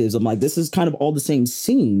perspectives. I'm like, this is kind of all the same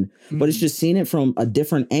scene, but it's just seeing it from a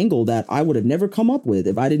different angle that I would have never come up with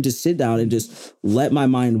if I didn't just sit down and just let my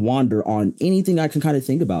mind wander on anything I can kind of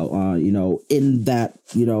think about. In that,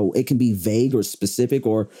 it can be vague or specific,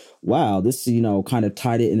 or wow, this kind of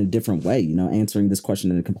tied it in a different way. Answering this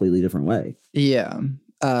question in a completely different way. Yeah.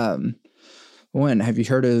 Have you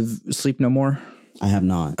heard of Sleep No More? I have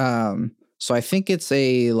not. So I think it's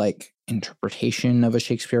a like interpretation of a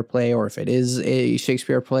Shakespeare play, or if it is a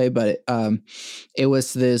Shakespeare play, but it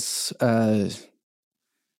was this, I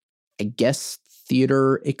guess,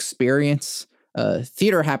 theater experience.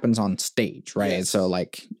 Theater happens on stage, right? Yes. So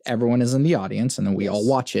like everyone is in the audience, and then we all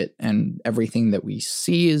watch it, and everything that we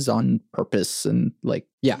see is on purpose, and like,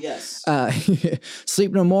 yeah. Yes.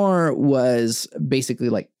 Sleep No More was basically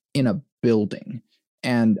like in a building,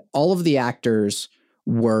 and all of the actors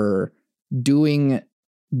were doing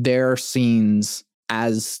their scenes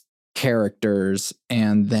as characters,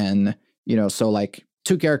 and then so like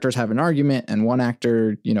two characters have an argument, and one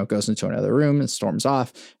actor goes into another room and storms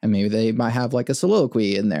off, and maybe they might have like a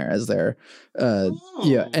soliloquy in there as their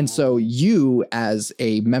and so you as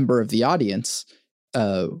a member of the audience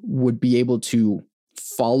would be able to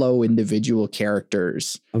follow individual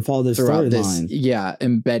characters and follow this throughout this storyline.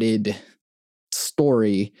 Embedded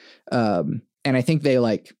story. And I think they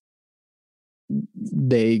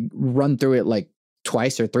run through it like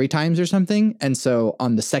twice or three times or something. And so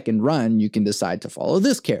on the second run, you can decide to follow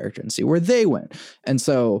this character and see where they went. And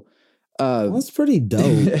so that's pretty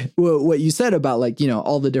dope. What you said about like,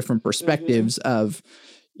 all the different perspectives of,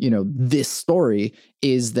 this story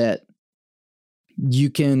is that you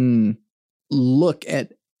can look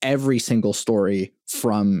at every single story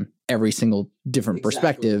from every single different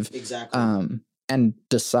perspective. Exactly. And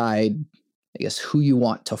decide, I guess, who you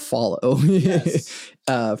want to follow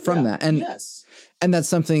from that. And and that's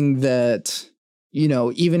something that,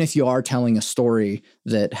 even if you are telling a story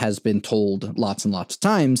that has been told lots and lots of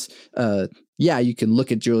times, you can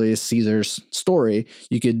look at Julius Caesar's story.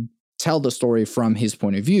 You could tell the story from his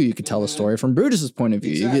point of view. You could tell the story from Brutus's point of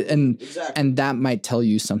view. And that might tell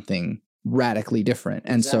you something radically different.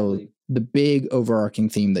 And so the big overarching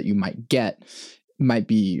theme that you might get might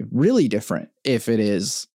be really different if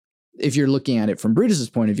you're looking at it from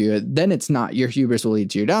Brutus's point of view. Then it's not your hubris will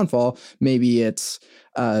lead to your downfall. Maybe it's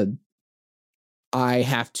I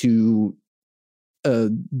have to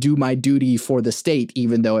do my duty for the state,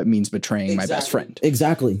 even though it means betraying my best friend.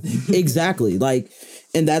 Exactly. Like,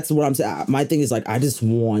 and that's what I'm saying. My thing is like, I just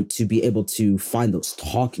want to be able to find those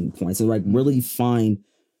talking points and like really find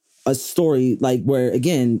a story like where,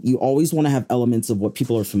 again, you always want to have elements of what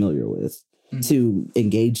people are familiar with to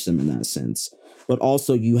engage them in that sense. But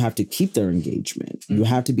also you have to keep their engagement. You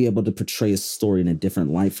have to be able to portray a story in a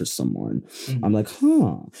different light for someone. I'm like,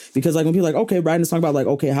 because like when people are like, okay, writing a song about like,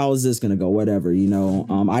 okay, how is this going to go? Whatever,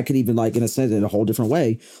 I could even like in a sense, in a whole different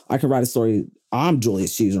way, I could write a story. I'm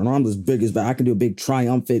Julius Caesar and I'm as big as, but I can do a big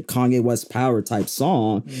triumphant Kanye West power type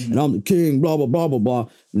song and I'm the king, blah, blah, blah, blah, blah.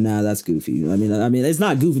 Nah, that's goofy. I mean, it's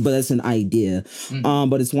not goofy, but that's an idea.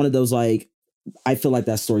 But it's one of those like, I feel like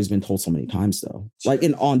that story's been told so many times though, like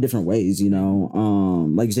on different ways,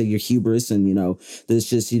 like you said, your hubris and, there's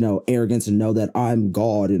just, arrogance and know that I'm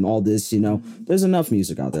God and all this, there's enough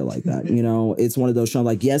music out there like that. It's one of those shows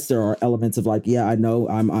like, yes, there are elements of like, yeah, I know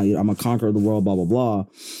I'm a conqueror of the world, blah, blah, blah.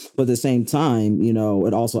 But at the same time,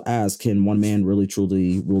 it also asks, can one man really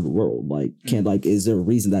truly rule the world? Like, is there a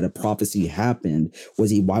reason that a prophecy happened?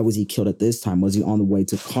 Why was he killed at this time? Was he on the way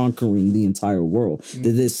to conquering the entire world?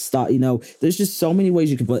 Did this stop? There's just so many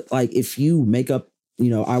ways you could, but like if you make up,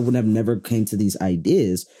 I would have never came to these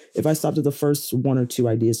ideas if I stopped at the first one or two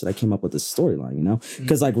ideas that I came up with the storyline,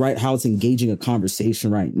 because like how it's engaging a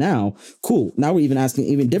conversation right now. Cool. Now we're even asking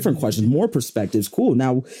even different questions, more perspectives. Cool.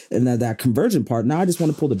 Now, and that convergent part, now I just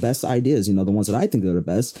want to pull the best ideas, the ones that I think are the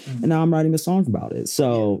best. And now I'm writing a song about it.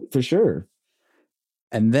 So for sure.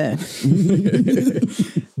 And then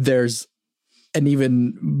there's an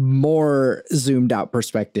even more zoomed out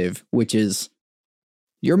perspective, which is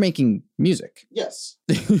you're making music. Yes.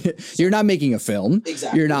 You're not making a film.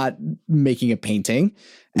 Exactly. You're not making a painting.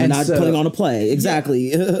 You're not putting on a play.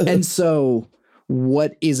 Exactly. Yeah. And so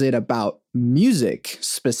what is it about music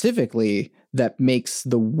specifically that makes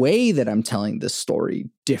the way that I'm telling this story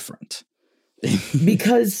different?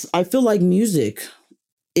 Because I feel like music,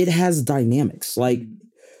 it has dynamics. Like,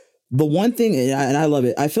 the one thing, and I love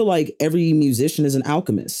it, I feel like every musician is an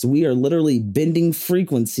alchemist. We are literally bending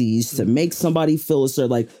frequencies to make somebody feel a certain,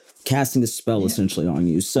 like, casting a spell essentially on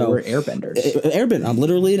you. So we're airbenders. Airbender. I'm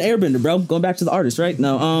literally an airbender, bro. Going back to the artist, right?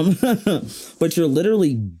 No, but you're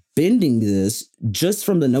literally bending this just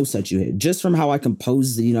from the notes that you hit, just from how I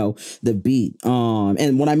composed the beat.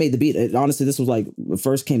 And when I made the beat, honestly, this was like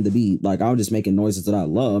first came the beat. Like I was just making noises that I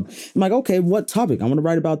loved. I'm like, okay, what topic? I want to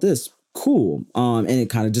write about this. Cool. And it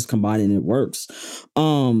kind of just combined and it works.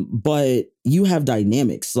 But you have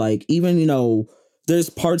dynamics. Like even, there's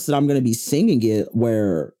parts that I'm going to be singing it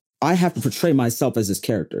where I have to portray myself as this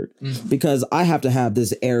character because I have to have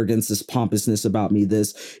this arrogance, this pompousness about me.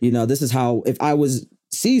 This is how, if I was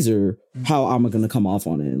Caesar, how I'm going to come off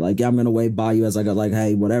on it. Like, I'm going to wave by you as I go like,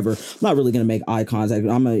 hey, whatever. I'm not really going to make eye contact.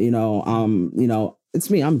 It's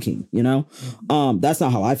me. I'm king, That's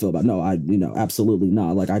not how I feel about it. No, absolutely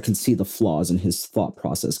not. Like I can see the flaws in his thought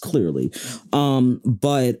process clearly.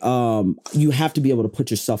 But you have to be able to put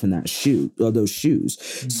yourself in those shoes.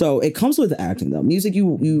 So it comes with acting though. Music,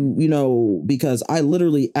 because I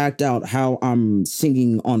literally act out how I'm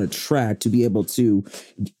singing on a track to be able to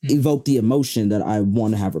evoke the emotion that I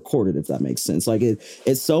want to have recorded, if that makes sense. Like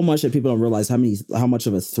it's so much that people don't realize how much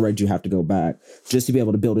of a thread you have to go back just to be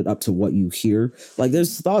able to build it up to what you hear. Like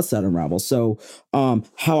there's thoughts that unravel. So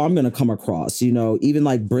how I'm going to come across, even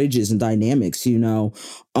like bridges and dynamics, I think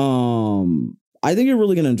you're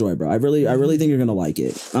really going to enjoy it, bro. I really think you're going to like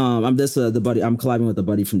it. I'm collabing with a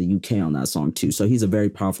buddy from the UK on that song too. So he's a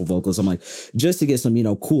very powerful vocalist. I'm like, just to get some,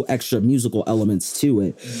 cool extra musical elements to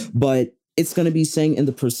it. But it's going to be saying in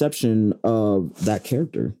the perception of that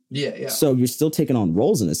character. Yeah. So you're still taking on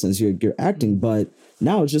roles in a sense. You're acting, but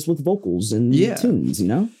now it's just with vocals and tunes,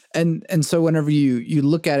 And so whenever you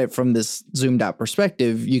look at it from this zoomed out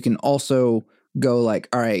perspective, you can also go like,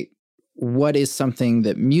 all right, what is something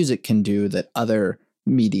that music can do that other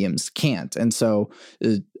mediums can't? And so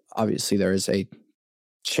obviously there is a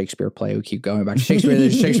Shakespeare play. We keep going back to Shakespeare.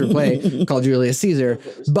 There's a Shakespeare play called Julius Caesar,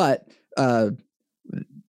 but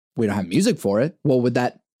we don't have music for it. What would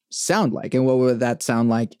that sound like? And what would that sound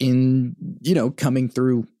like in, coming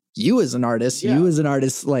through you as an artist,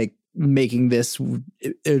 like making this,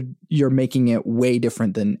 you're making it way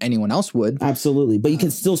different than anyone else would. Absolutely. But you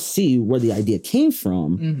can still see where the idea came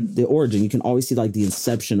from, the origin. You can always see like the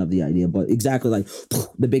inception of the idea, but exactly like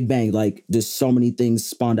the Big Bang, like there's so many things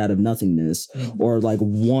spawned out of nothingness or like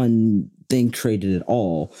one thing created it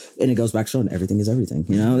all. And it goes back showing everything is everything,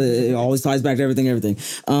 it always ties back to everything.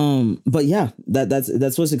 But yeah,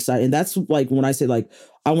 that's what's exciting. And that's like, when I say like,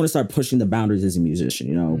 I want to start pushing the boundaries as a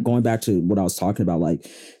musician, going back to what I was talking about, like,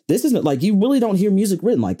 this isn't like, you really don't hear music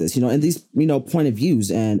written like this, and these, point of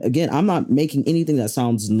views. And again, I'm not making anything that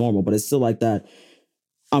sounds normal, but it's still like that.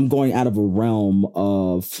 I'm going out of a realm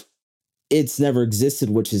of it's never existed,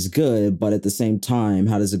 which is good. But at the same time,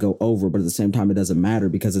 how does it go over? But at the same time, it doesn't matter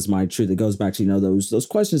because it's my truth. It goes back to, those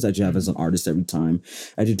questions that you have as an artist every time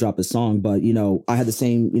as you drop a song. But, I had the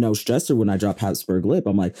same, stressor when I dropped Habsburg Lip.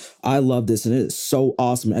 I'm like, I love this and it's so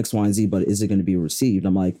awesome, X, Y, and Z, but is it going to be received?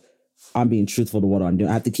 I'm like, I'm being truthful to what I'm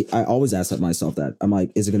doing. I always ask myself that. I'm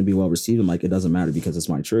like, is it going to be well received? I'm like, it doesn't matter because it's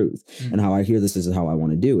my truth. And how I hear this is how I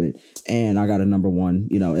want to do it. And I got a number one,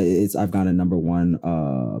 I've got a number one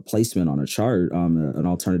placement on a chart, an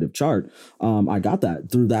alternative chart. I got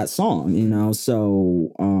that through that song,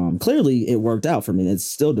 so clearly it worked out for me. It's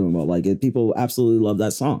still doing well. Like people absolutely love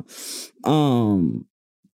that song.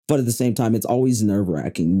 But at the same time, it's always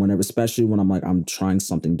nerve-wracking especially when I'm like, I'm trying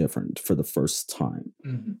something different for the first time.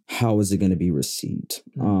 How is it going to be received?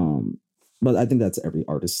 But I think that's every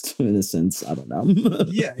artist in a sense. I don't know.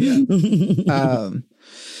 Yeah.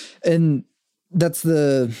 And that's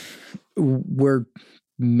we're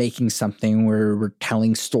making something where we're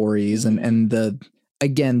telling stories and the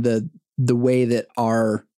way that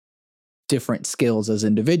our different skills as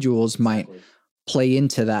individuals might play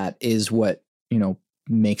into that is what,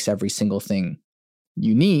 makes every single thing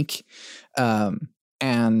unique.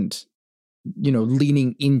 And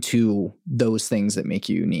leaning into those things that make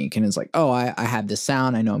you unique. And it's like, oh, I have this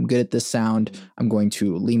sound. I know I'm good at this sound. I'm going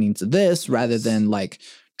to lean into this rather than like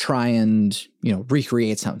try and,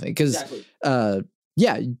 recreate something. Because,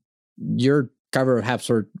 your cover of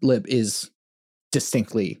Habsburg Lip is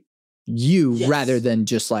distinctly you rather than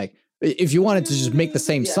just like, if you wanted to just make the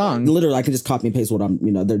same song. Literally, I can just copy and paste what I'm,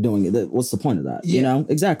 they're doing. What's the point of that?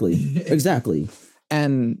 Exactly.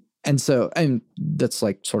 And so, and that's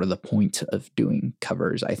like sort of the point of doing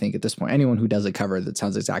covers, I think, at this point. Anyone who does a cover that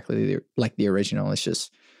sounds exactly like the original, it's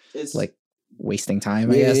like wasting time,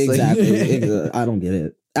 I guess. Exactly. I don't get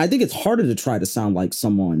it. I think it's harder to try to sound like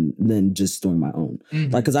someone than just doing my own.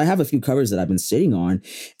 Like, because I have a few covers that I've been sitting on,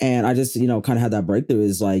 and I just, kind of had that breakthrough.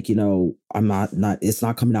 Is like, I'm not. It's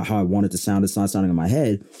not coming out how I want it to sound. It's not sounding in my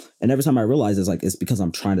head. And every time I realize it's because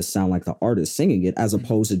I'm trying to sound like the artist singing it, as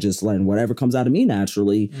opposed to just letting whatever comes out of me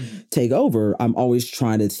naturally take over. I'm always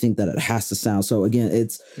trying to think that it has to sound. So again,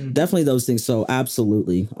 it's definitely those things. So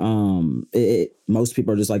absolutely. Most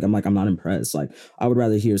people are just like, I'm not impressed. Like, I would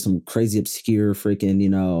rather hear some crazy obscure freaking,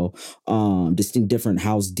 distinct different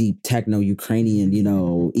house, deep techno Ukrainian,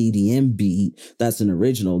 EDM beat that's an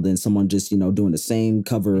original than someone just, doing the same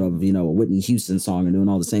cover of, a Whitney Houston song and doing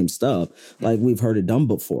all the same stuff. Like, we've heard it done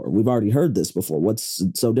before. We've already heard this before. What's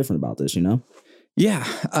so different about this, Yeah.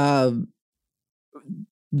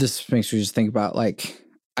 This makes me just think about, like,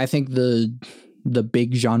 I think the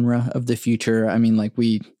big genre of the future, I mean, like,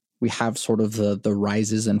 we have sort of the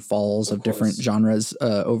rises and falls of different genres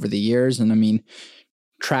over the years. And I mean,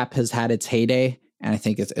 trap has had its heyday, and I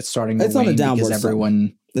think it's starting to wane because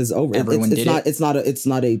everyone is over. It's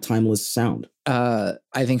not a timeless sound.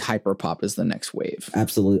 I think hyperpop is the next wave.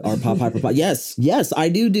 Absolutely. Art pop, hyperpop. Yes, I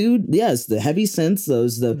do, dude. Yes, the heavy synths,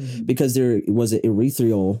 because there was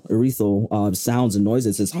ethereal sounds and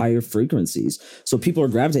noises, it's higher frequencies. So people are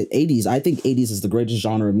gravitating. 80s, I think 80s is the greatest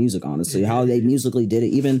genre of music, honestly. How they musically did it.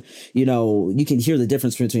 Even, you can hear the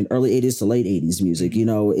difference between early 80s to late 80s music,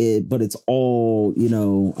 but it's all,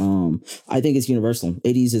 I think it's universal.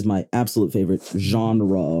 80s is my absolute favorite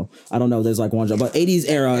genre. I don't know, there's like one genre, but 80s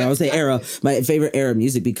era, I would say era, my favorite era of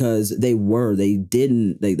music, because they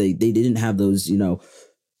didn't have those,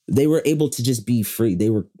 they were able to just be free. They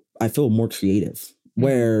were, I feel, more creative,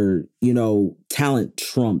 where, talent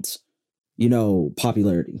trumped,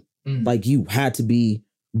 popularity. Like, you had to be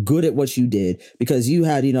good at what you did, because you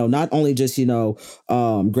had, not only just,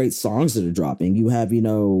 great songs that are dropping, you have,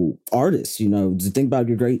 artists, think about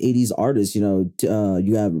your great 80s artists, you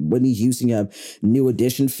have Whitney Houston, you have New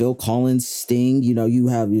Edition, Phil Collins, Sting, you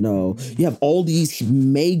have all these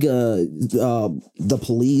mega, The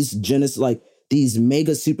Police, Genesis, like these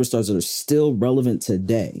mega superstars that are still relevant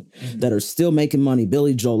today, that are still making money.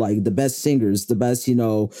 Billy Joel, like the best singers, the best,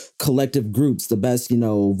 collective groups, the best,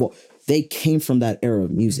 they came from that era of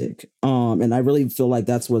music. And I really feel like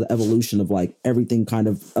that's where the evolution of like everything kind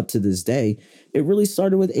of up to this day, it really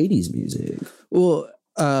started with 80s music. Well,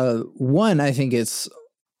 one, I think it's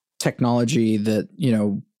technology that,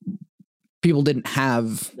 people didn't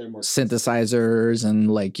have synthesizers and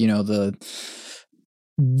like,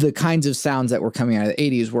 the kinds of sounds that were coming out of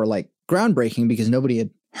the 80s were like groundbreaking because nobody had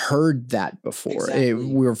heard that before. Exactly.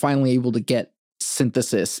 We were finally able to get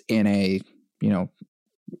synthesis in a,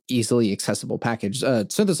 easily accessible package.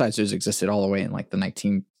 Synthesizers existed all the way in like the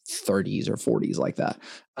 1930s or 40s, like that.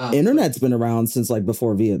 Internet's been around since like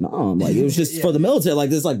before Vietnam. Like, it was just for the military. Like,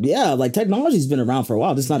 this, like, like technology's been around for a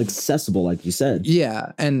while. It's not accessible, like you said.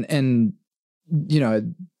 Yeah, and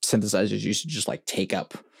synthesizers used to just like take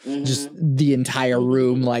up just the entire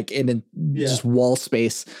room, like in just wall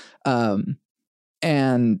space. But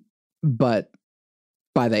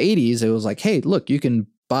by the 80s, it was like, hey, look, you can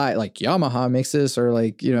buy, like, Yamaha makes this, or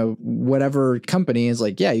like, whatever company is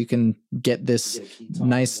like, yeah, you can get this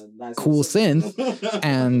nice cool synth,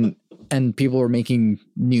 and people were making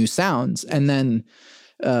new sounds. And then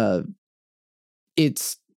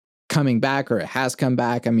it's coming back, or it has come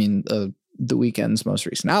back. I mean, The Weeknd's most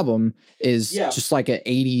recent album is just like an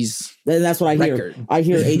 80s and that's what record. I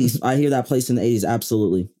hear 80s. I hear that place in the 80s,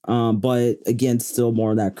 absolutely. But again, still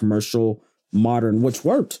more of that commercial modern, which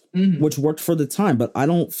worked for the time. But I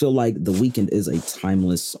don't feel like The Weeknd is a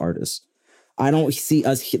timeless artist. I don't see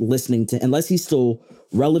us listening to, unless he's still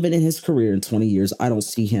relevant in his career in 20 years. I don't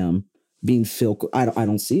see him being Phil. I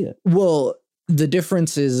don't see it. Well, the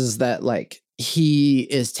difference is that like he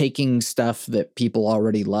is taking stuff that people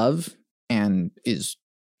already love and is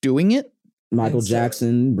doing it. Michael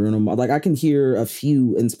Jackson, Bruno, like I can hear a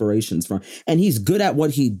few inspirations from, and he's good at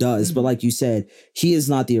what he does, but like you said, he is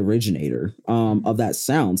not the originator of that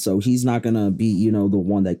sound. So he's not going to be, the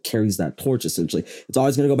one that carries that torch, essentially. It's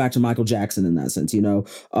always going to go back to Michael Jackson in that sense,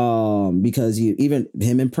 because even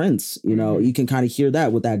him and Prince, you can kind of hear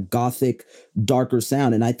that with that gothic, darker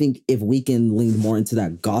sound. And I think if we can lean more into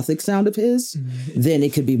that gothic sound of his, then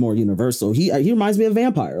it could be more universal. He reminds me of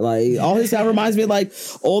Vampire. Like, all his sound reminds me of like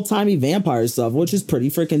old timey Vampire stuff, which is pretty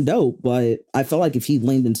freaking dope. But I felt like if he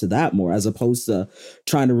leaned into that more, as opposed to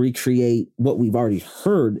trying to recreate what we've already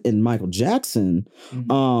heard in Michael Jackson,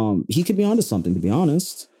 he could be onto something, to be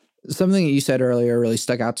honest. Something that you said earlier really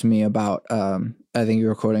stuck out to me about, I think you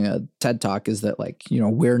were quoting a TED Talk, is that like,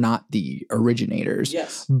 we're not the originators.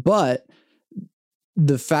 Yes. But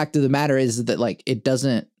the fact of the matter is that like it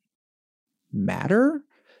doesn't matter.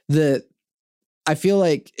 That I feel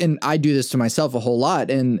like, and I do this to myself a whole lot,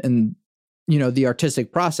 and you know, the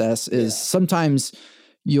artistic process is sometimes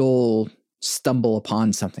you'll stumble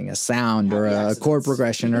upon something, a sound or a chord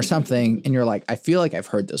progression or something, and you're like, I feel like I've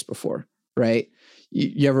heard this before, right?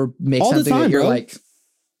 You ever make all something time, that you're bro. like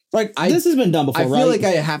this has been done before, right? I feel like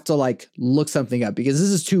I have to like look something up because this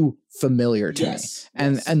is too familiar to me.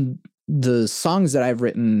 And the songs that I've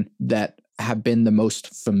written that have been the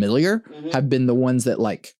most familiar have been the ones that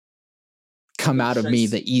like come out of me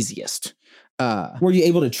the easiest. Were you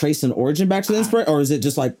able to trace an origin back to the inspiration, or is it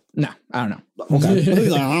just like, no, I don't know. Okay.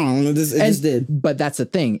 Like, I don't know. It just did. But that's the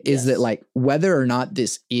thing is that like whether or not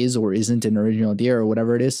this is or isn't an original idea or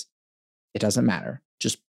whatever it is, it doesn't matter.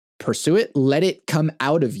 Just pursue it. Let it come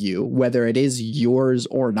out of you, whether it is yours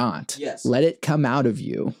or not. Yes. Let it come out of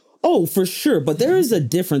you. Oh, for sure. But there is a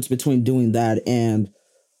difference between doing that and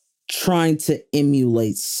trying to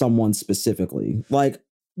emulate someone specifically. Like,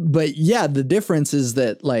 but yeah, the difference is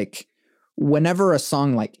that like whenever a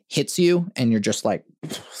song like hits you and you're just like,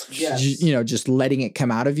 you know, just letting it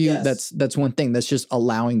come out of you, that's one thing. That's just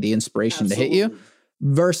allowing the inspiration to hit you.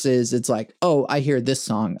 Versus it's like, oh, I hear this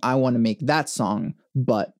song, I want to make that song,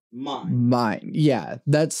 but mine. Yeah,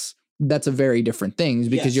 that's a very different thing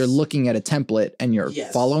because you're looking at a template and you're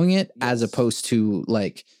following it as opposed to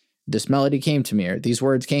like this melody came to me or these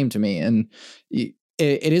words came to me. And it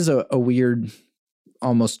is a weird,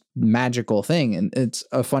 almost magical thing. And it's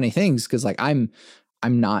a funny thing because like I'm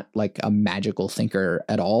not like a magical thinker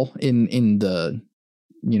at all in the,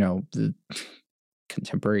 you know, the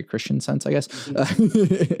contemporary Christian sense, I guess.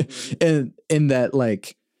 And in that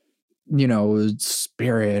like, you know,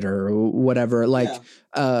 spirit or whatever, like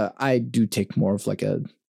I do take more of like a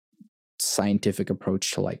scientific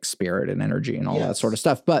approach to like spirit and energy and all that sort of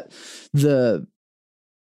stuff. But the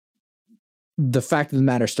fact of the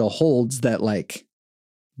matter still holds that like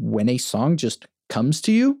when a song just comes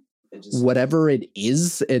to you, whatever it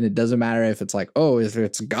is, and it doesn't matter if it's like, oh, if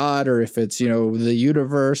it's God or if it's, you know, the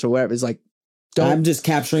universe or whatever, it's like, I'm just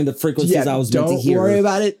capturing the frequencies I was meant to hear. Don't worry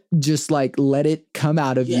about it. Just like let it come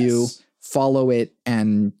out of you, follow it,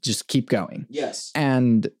 and just keep going. Yes.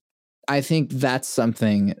 And I think that's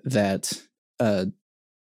something that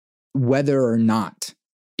whether or not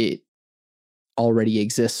it already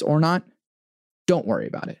exists or not, don't worry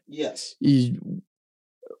about it. Yes.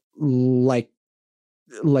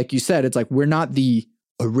 Like you said, it's like we're not the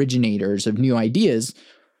originators of new ideas,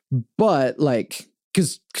 but like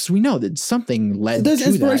because we know that something led there's to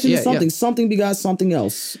inspiration that. to something. Something begot something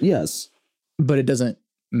else. Yes. But it doesn't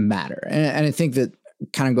matter. And I think that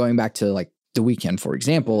kind of going back to like The Weeknd, for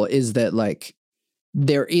example, is that like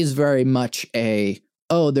there is very much there's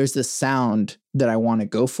this sound that I want to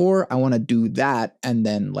go for. I want to do that. And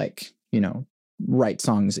then like, you know, write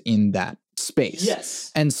songs in that space.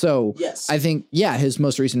 Yes. And so I think, his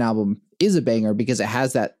most recent album is a banger because it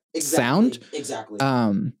has that sound. Exactly.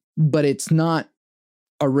 But it's not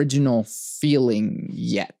original feeling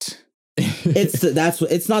yet. It's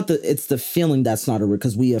the feeling that's not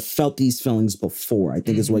because we have felt these feelings before, I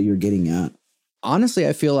think is what you're getting at. Honestly,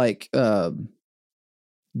 I feel like The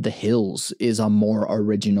Hills is a more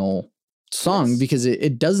original song because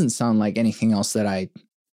it doesn't sound like anything else that I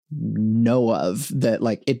know of. That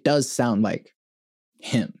like it does sound like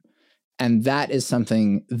him, and that is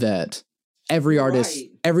something that every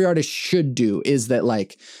artist should do, is that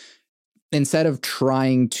like instead of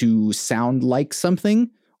trying to sound like something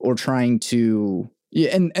or trying to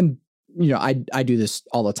and you know, I do this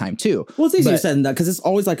all the time too. Well, it's easier said than that because it's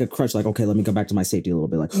always like a crutch. Like, okay, let me go back to my safety a little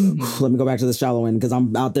bit. Like, let me go back to the shallow end because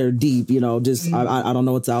I'm out there deep. You know, just I don't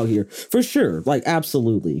know what's out here for sure. Like,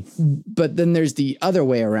 absolutely. But then there's the other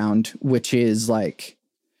way around, which is like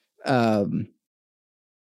another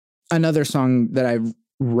song that I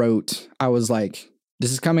wrote. I was like,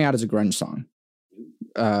 this is coming out as a grunge song.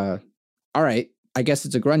 All right, I guess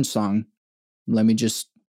it's a grunge song. Let me just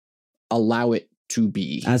allow it to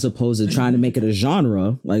be, as opposed to trying to make it a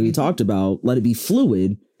genre like we talked about. Let it be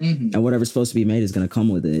fluid, and whatever's supposed to be made is going to come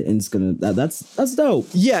with it, and it's gonna that's dope.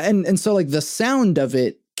 Yeah, and so like the sound of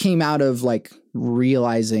it came out of like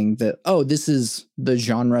realizing that, oh, this is the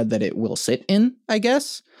genre that it will sit in, I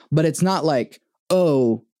guess. But it's not like,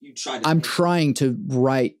 oh, I'm trying to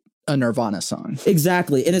write a Nirvana song.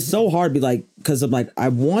 Exactly. And it's so hard to be like, because I'm like, I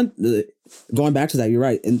want going back to that, you're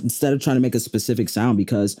right. Instead of trying to make a specific sound,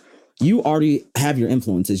 because you already have your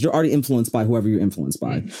influences. You're already influenced by whoever you're influenced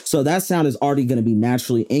by. So that sound is already going to be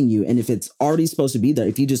naturally in you. And if it's already supposed to be there,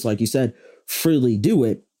 if you just, like you said, freely do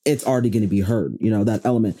it, it's already going to be heard. You know, that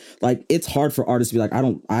element. Like, it's hard for artists to be like,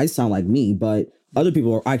 I sound like me, but other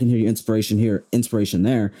people, I can hear your inspiration here, inspiration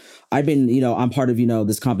there. I've been, I'm part of,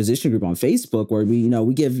 this composition group on Facebook where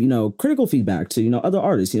we give, critical feedback to, other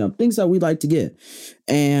artists, things that we like to get.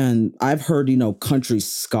 And I've heard, country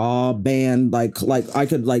ska band, I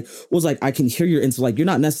can hear your, you're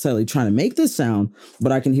not necessarily trying to make this sound,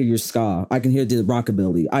 but I can hear your ska. I can hear the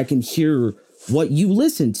rockabilly. I can hear what you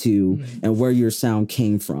listen to and where your sound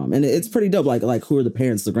came from. And it's pretty dope. Like who are the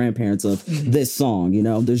parents, the grandparents of this song,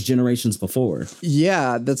 there's generations before.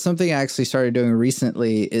 Yeah. That's something I actually started doing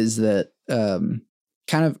recently, is that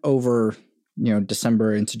kind of over,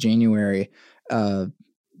 December into January,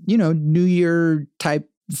 New Year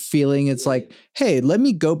type feeling. It's like, hey, let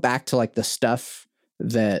me go back to like the stuff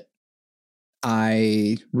that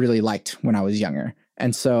I really liked when I was younger.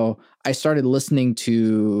 And so I started listening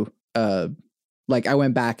to, I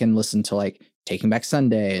went back and listened to like Taking Back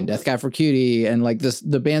Sunday and Death Cab for Cutie and like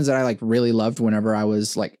the bands that I like really loved whenever I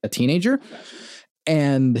was like a teenager.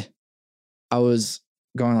 And I was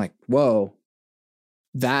going like, whoa,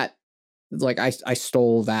 that like I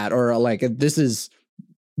stole that, or like this is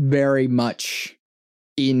very much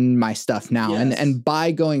in my stuff now. Yes. And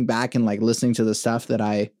by going back and like listening to the stuff that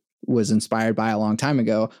I was inspired by a long time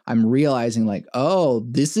ago, I'm realizing like, oh,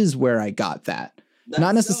 this is where I got that.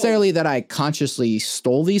 Not necessarily that I consciously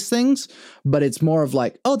stole these things, but it's more of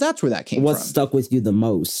like, oh, that's where that came from. What stuck with you the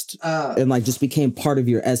most and like just became part of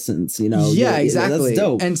your essence, Yeah, exactly. That's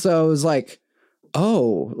dope. And so it was like,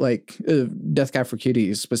 oh, like Death Cab for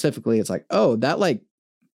Cutie specifically, it's like, oh, that like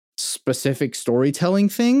specific storytelling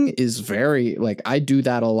thing is very like, I do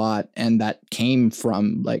that a lot. And that came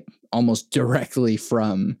from like almost directly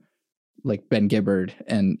from like Ben Gibbard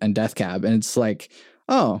and Death Cab. And it's like,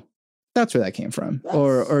 oh, that's where that came from.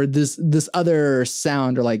 Or this other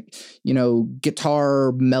sound, or like,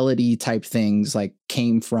 guitar melody type things like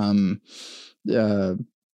came from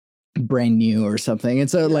Brand New or something.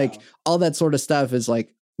 And so like all that sort of stuff is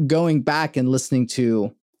like going back and listening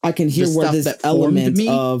to, I can hear where this element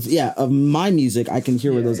of my music, I can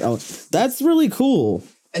hear where those elements. That's really cool.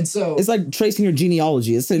 And so it's like tracing your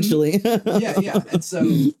genealogy, essentially. Yeah. And so,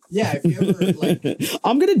 yeah, if you ever like,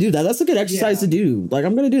 I'm going to do that. That's a good exercise to do. Like,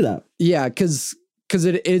 I'm going to do that. Yeah. Cause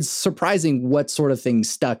it is surprising what sort of things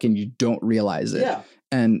stuck and you don't realize it. Yeah.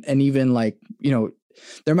 And even like,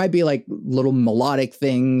 there might be like little melodic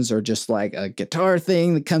things or just like a guitar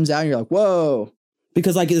thing that comes out and you're like, whoa.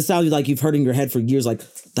 Because like, it sounds like you've heard in your head for years, like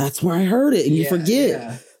that's where I heard it and you forget.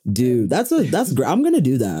 Yeah. Dude, that's great. I'm going to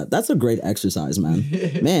do that. That's a great exercise, man.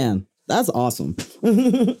 Man, that's awesome.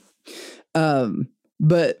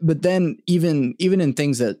 But then even in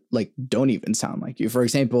things that like don't even sound like you, for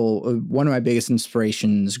example, one of my biggest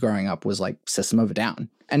inspirations growing up was like System of a Down,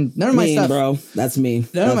 and none of my stuff, bro, that's me.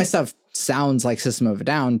 None of my stuff sounds like System of a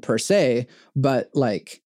Down per se, but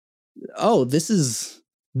like, oh, this is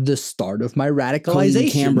the start of my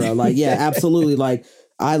radicalization. Canberra, like, yeah, absolutely, like.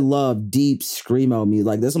 I love deep screamo music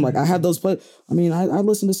like this. I'm like, I have those play. I mean, I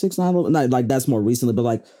listen to 6ix9ine, like that's more recently, but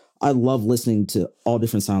like I love listening to all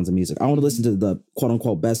different sounds of music. I want to listen to the quote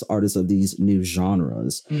unquote best artists of these new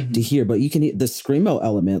genres to hear, but you can the screamo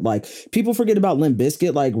element. Like people forget about Limp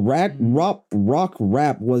Bizkit. Like rock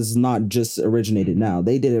rap was not just originated now.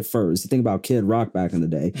 They did it first. You think about Kid Rock back in the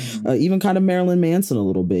day, even kind of Marilyn Manson a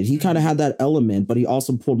little bit. He kind of had that element, but he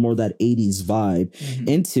also pulled more of that 80s vibe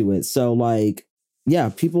into it. So like, yeah,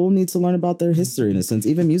 people need to learn about their history in a sense,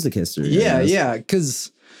 even music history. Yeah,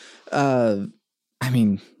 because, I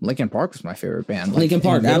mean, Linkin Park was my favorite band. Like, Linkin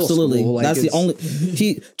Park, absolutely. School, like, that's the only.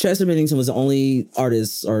 Chester Bennington was the only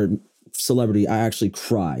artist or celebrity I actually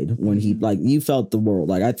cried when he like. You felt the world.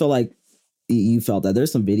 Like I felt like you felt that.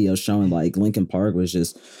 There's some videos showing like Linkin Park was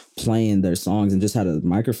just playing their songs and just had a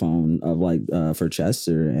microphone of like for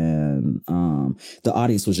Chester, and the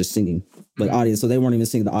audience was just singing. Like audience, so they weren't even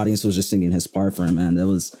singing. The audience was just singing his part for him, and it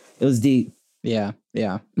was deep. Yeah.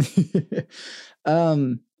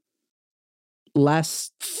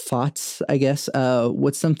 Last thoughts, I guess.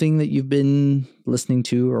 What's something that you've been listening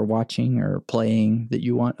to or watching or playing that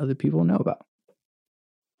you want other people to know about?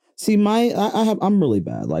 See, I'm really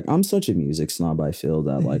bad. Like I'm such a music snob. I feel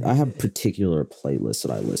that like I have particular playlists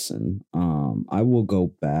that I listen. I will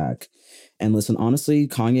go back and listen. Honestly,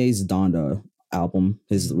 Kanye's Donda album,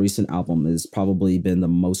 his recent album, has probably been the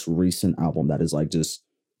most recent album that has like just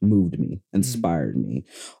moved me, inspired me.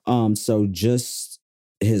 So just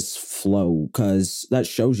his flow, because that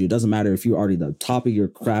shows you it doesn't matter if you're already the top of your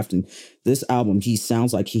craft. And this album, he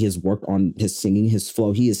sounds like he has worked on his singing, his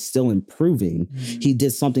flow. He is still improving. He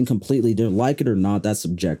did something completely different. Like it or not, that's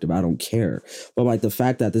subjective. I don't care. But like the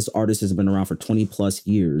fact that this artist has been around for 20 plus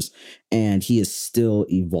years and he is still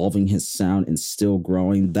evolving his sound and still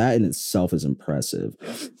growing, that in itself is impressive.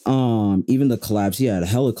 Even the collabs, he had a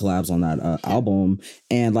hella collabs on that album.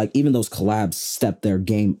 And like even those collabs stepped their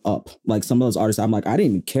game up. Like some of those artists, I'm like, I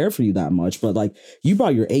didn't even care for you that much, but like you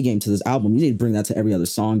brought your A game to this album. You need to bring that to every other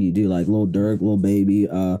song you do. Like Lil Durk, Lil Baby,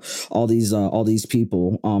 all these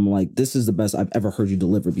people. Like this is the best I've ever heard you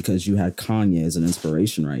deliver, because you had Kanye as an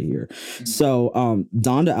inspiration right here. So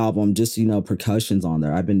Donda album, just percussions on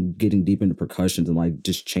there. I've been getting deep into percussions and like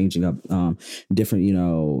just changing up different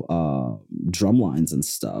drum lines and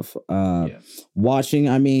stuff. Watching,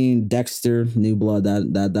 I mean, Dexter, New Blood,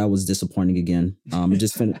 that was disappointing again. It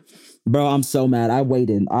just finished. Bro, I'm so mad. I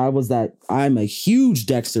waited. I'm a huge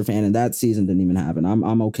Dexter fan, and that season didn't even happen.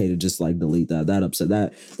 I'm okay to just like delete that. That upset.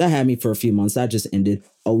 That had me for a few months. That just ended.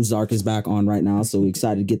 Ozark is back on right now, so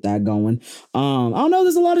excited to get that going. I don't know.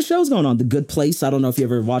 There's a lot of shows going on. The Good Place. I don't know if you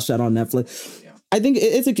ever watched that on Netflix. Yeah. I think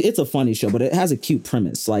it's a funny show, but it has a cute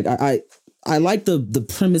premise. Like I like the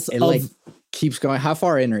premise of. Like, keeps going. How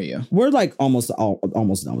far in are you? We're like almost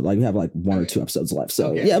done. Like we have like one or two episodes left.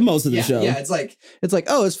 So yeah, most of the show. Yeah, it's like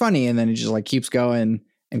oh, it's funny, and then it just like keeps going.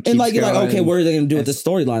 And like, you're like, okay, what are they going to do with the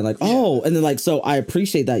storyline? Like, and then like, so I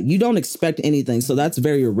appreciate that. You don't expect anything. So that's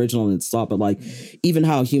very original in its thought. But like, even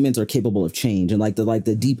how humans are capable of change and like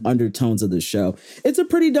the deep undertones of the show. It's a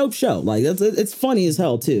pretty dope show. Like, it's funny as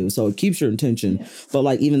hell too. So it keeps your attention. Yeah. But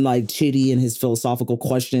like, even like Chitty and his philosophical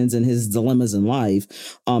questions and his dilemmas in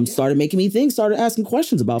life started making me think, started asking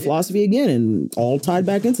questions about philosophy again, and all tied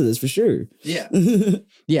back into this for sure. Yeah.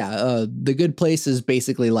 The Good Place is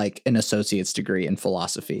basically like an associate's degree in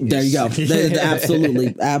philosophy. There you go.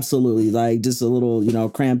 Absolutely. Like just a little,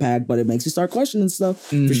 cram pack, but it makes you start questioning stuff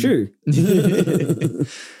for sure.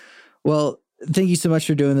 Well, thank you so much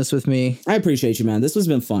for doing this with me. I appreciate you, man. This has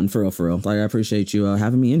been fun for real. Like I appreciate you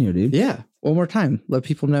having me in here, dude. Yeah. One more time. Let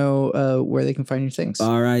people know where they can find your things.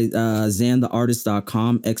 All right.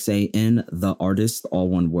 ZanTheArtist.com, XAN the artist, all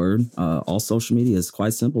one word. All social media is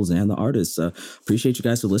quite simple. Zan the Artist. Appreciate you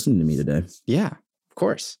guys for listening to me today. Yeah, of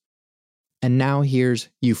course. And now here's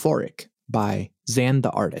Euphoric by Zan the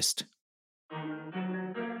Artist.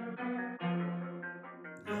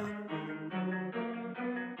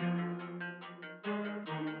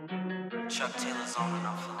 Chuck Taylor's on and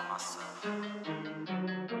I'm feeling myself.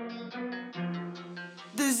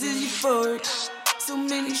 This is euphoric. So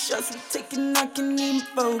many shots we're taking, I can't even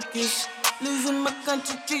focus. Losing my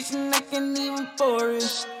concentration, I can't even pour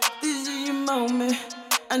it. This is your moment.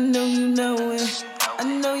 I know you know it. I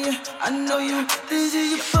know you, this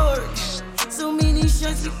is euphoric. So many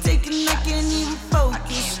shots we're taking, I can't even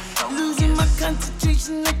focus. Losing my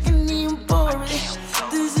concentration, I can't even pour it.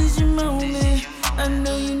 This is your moment, I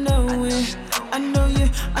know you know it. I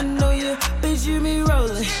know you, picture me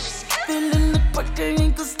rolling. Feeling the poker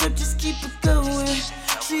ain't gon' slip, just keep it going.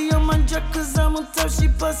 She on my drug cause I'm on top, she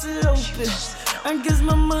bust it open. I guess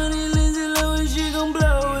my money Lindsay low and she gon'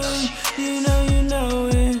 blow it. You know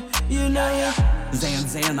it.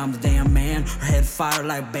 Zan, I'm the damn man. Her head fire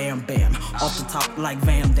like Bam Bam. Off the top like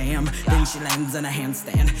Van Damme. Then she lands in a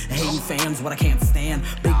handstand. Hating fans, what I can't stand.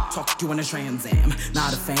 Big talk, you in a Trans Am.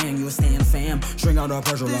 Not a fan, you a stand fam. String out the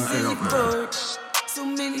pressure like air. So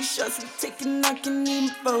many shots we're taking, I can't even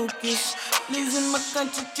focus. Losing my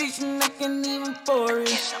concentration, I can't even pour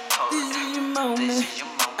it. This is your moment.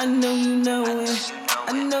 I know you know it.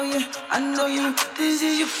 I know you. This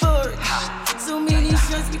is euphoric. So many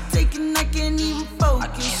shots we taking, I can't even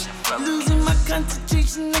focus. Losing my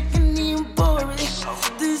concentration, I can't even pour it.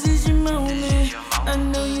 This is your moment. I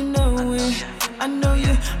know you know it. I know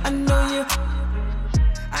you.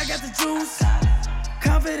 I got the juice.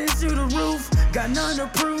 Confidence through the roof. Got nothing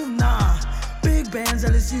to prove, nah. Big bands,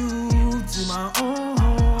 LSU to my own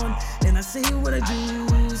horn. And I say what I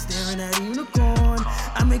do, staring at a unicorn.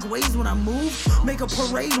 I make waves when I move, make a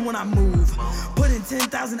parade when I move. Put in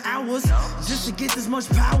 10,000 hours just to get this much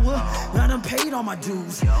power. I done paid all my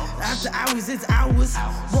dues. After hours, it's hours.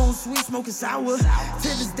 Rolling sweet, smoking sour. To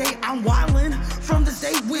this day, I'm wildin'. From this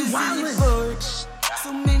day, we wildin'.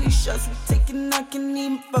 So many shots we're taking, I can't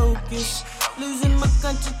even focus. Losing my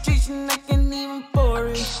concentration, I can't even pour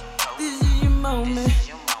it. This is your moment.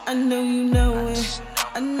 I know you know it.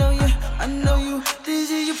 I know you.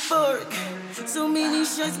 This is euphoric. So many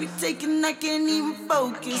shots we taking, I can't even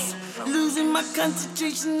focus. Losing my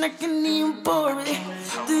concentration, I can't even pour it.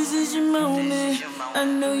 This is your moment. I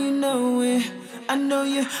know you know it. I know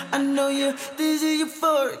you, this is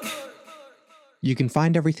euphoric. You can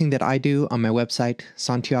find everything that I do on my website,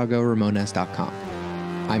 SantiagoRamones.com.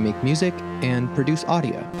 I make music and produce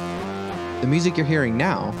audio. The music you're hearing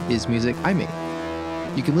now is music I made.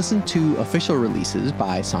 You can listen to official releases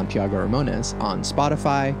by Santiago Ramones on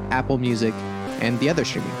Spotify, Apple Music, and the other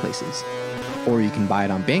streaming places. Or you can buy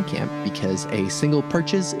it on Bandcamp because a single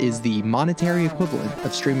purchase is the monetary equivalent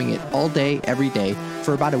of streaming it all day, every day,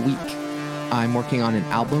 for about a week. I'm working on an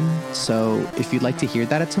album, so if you'd like to hear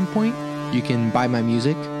that at some point, you can buy my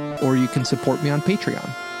music, or you can support me on Patreon.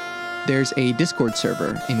 There's a Discord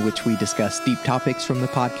server in which we discuss deep topics from the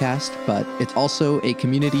podcast, but it's also a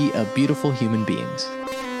community of beautiful human beings.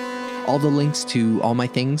 All the links to all my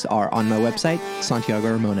things are on my website,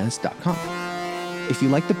 SantiagoRamones.com. If you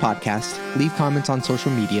like the podcast, leave comments on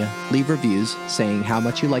social media, leave reviews saying how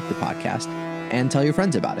much you like the podcast, and tell your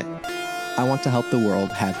friends about it. I want to help the world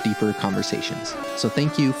have deeper conversations. So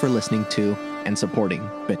thank you for listening to and supporting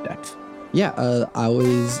Bit Depth. Yeah, I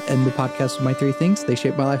always end the podcast with my 3 things. They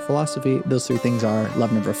shape my life philosophy. Those 3 things are: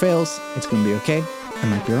 love never fails, it's going to be okay, I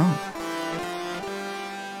might be wrong.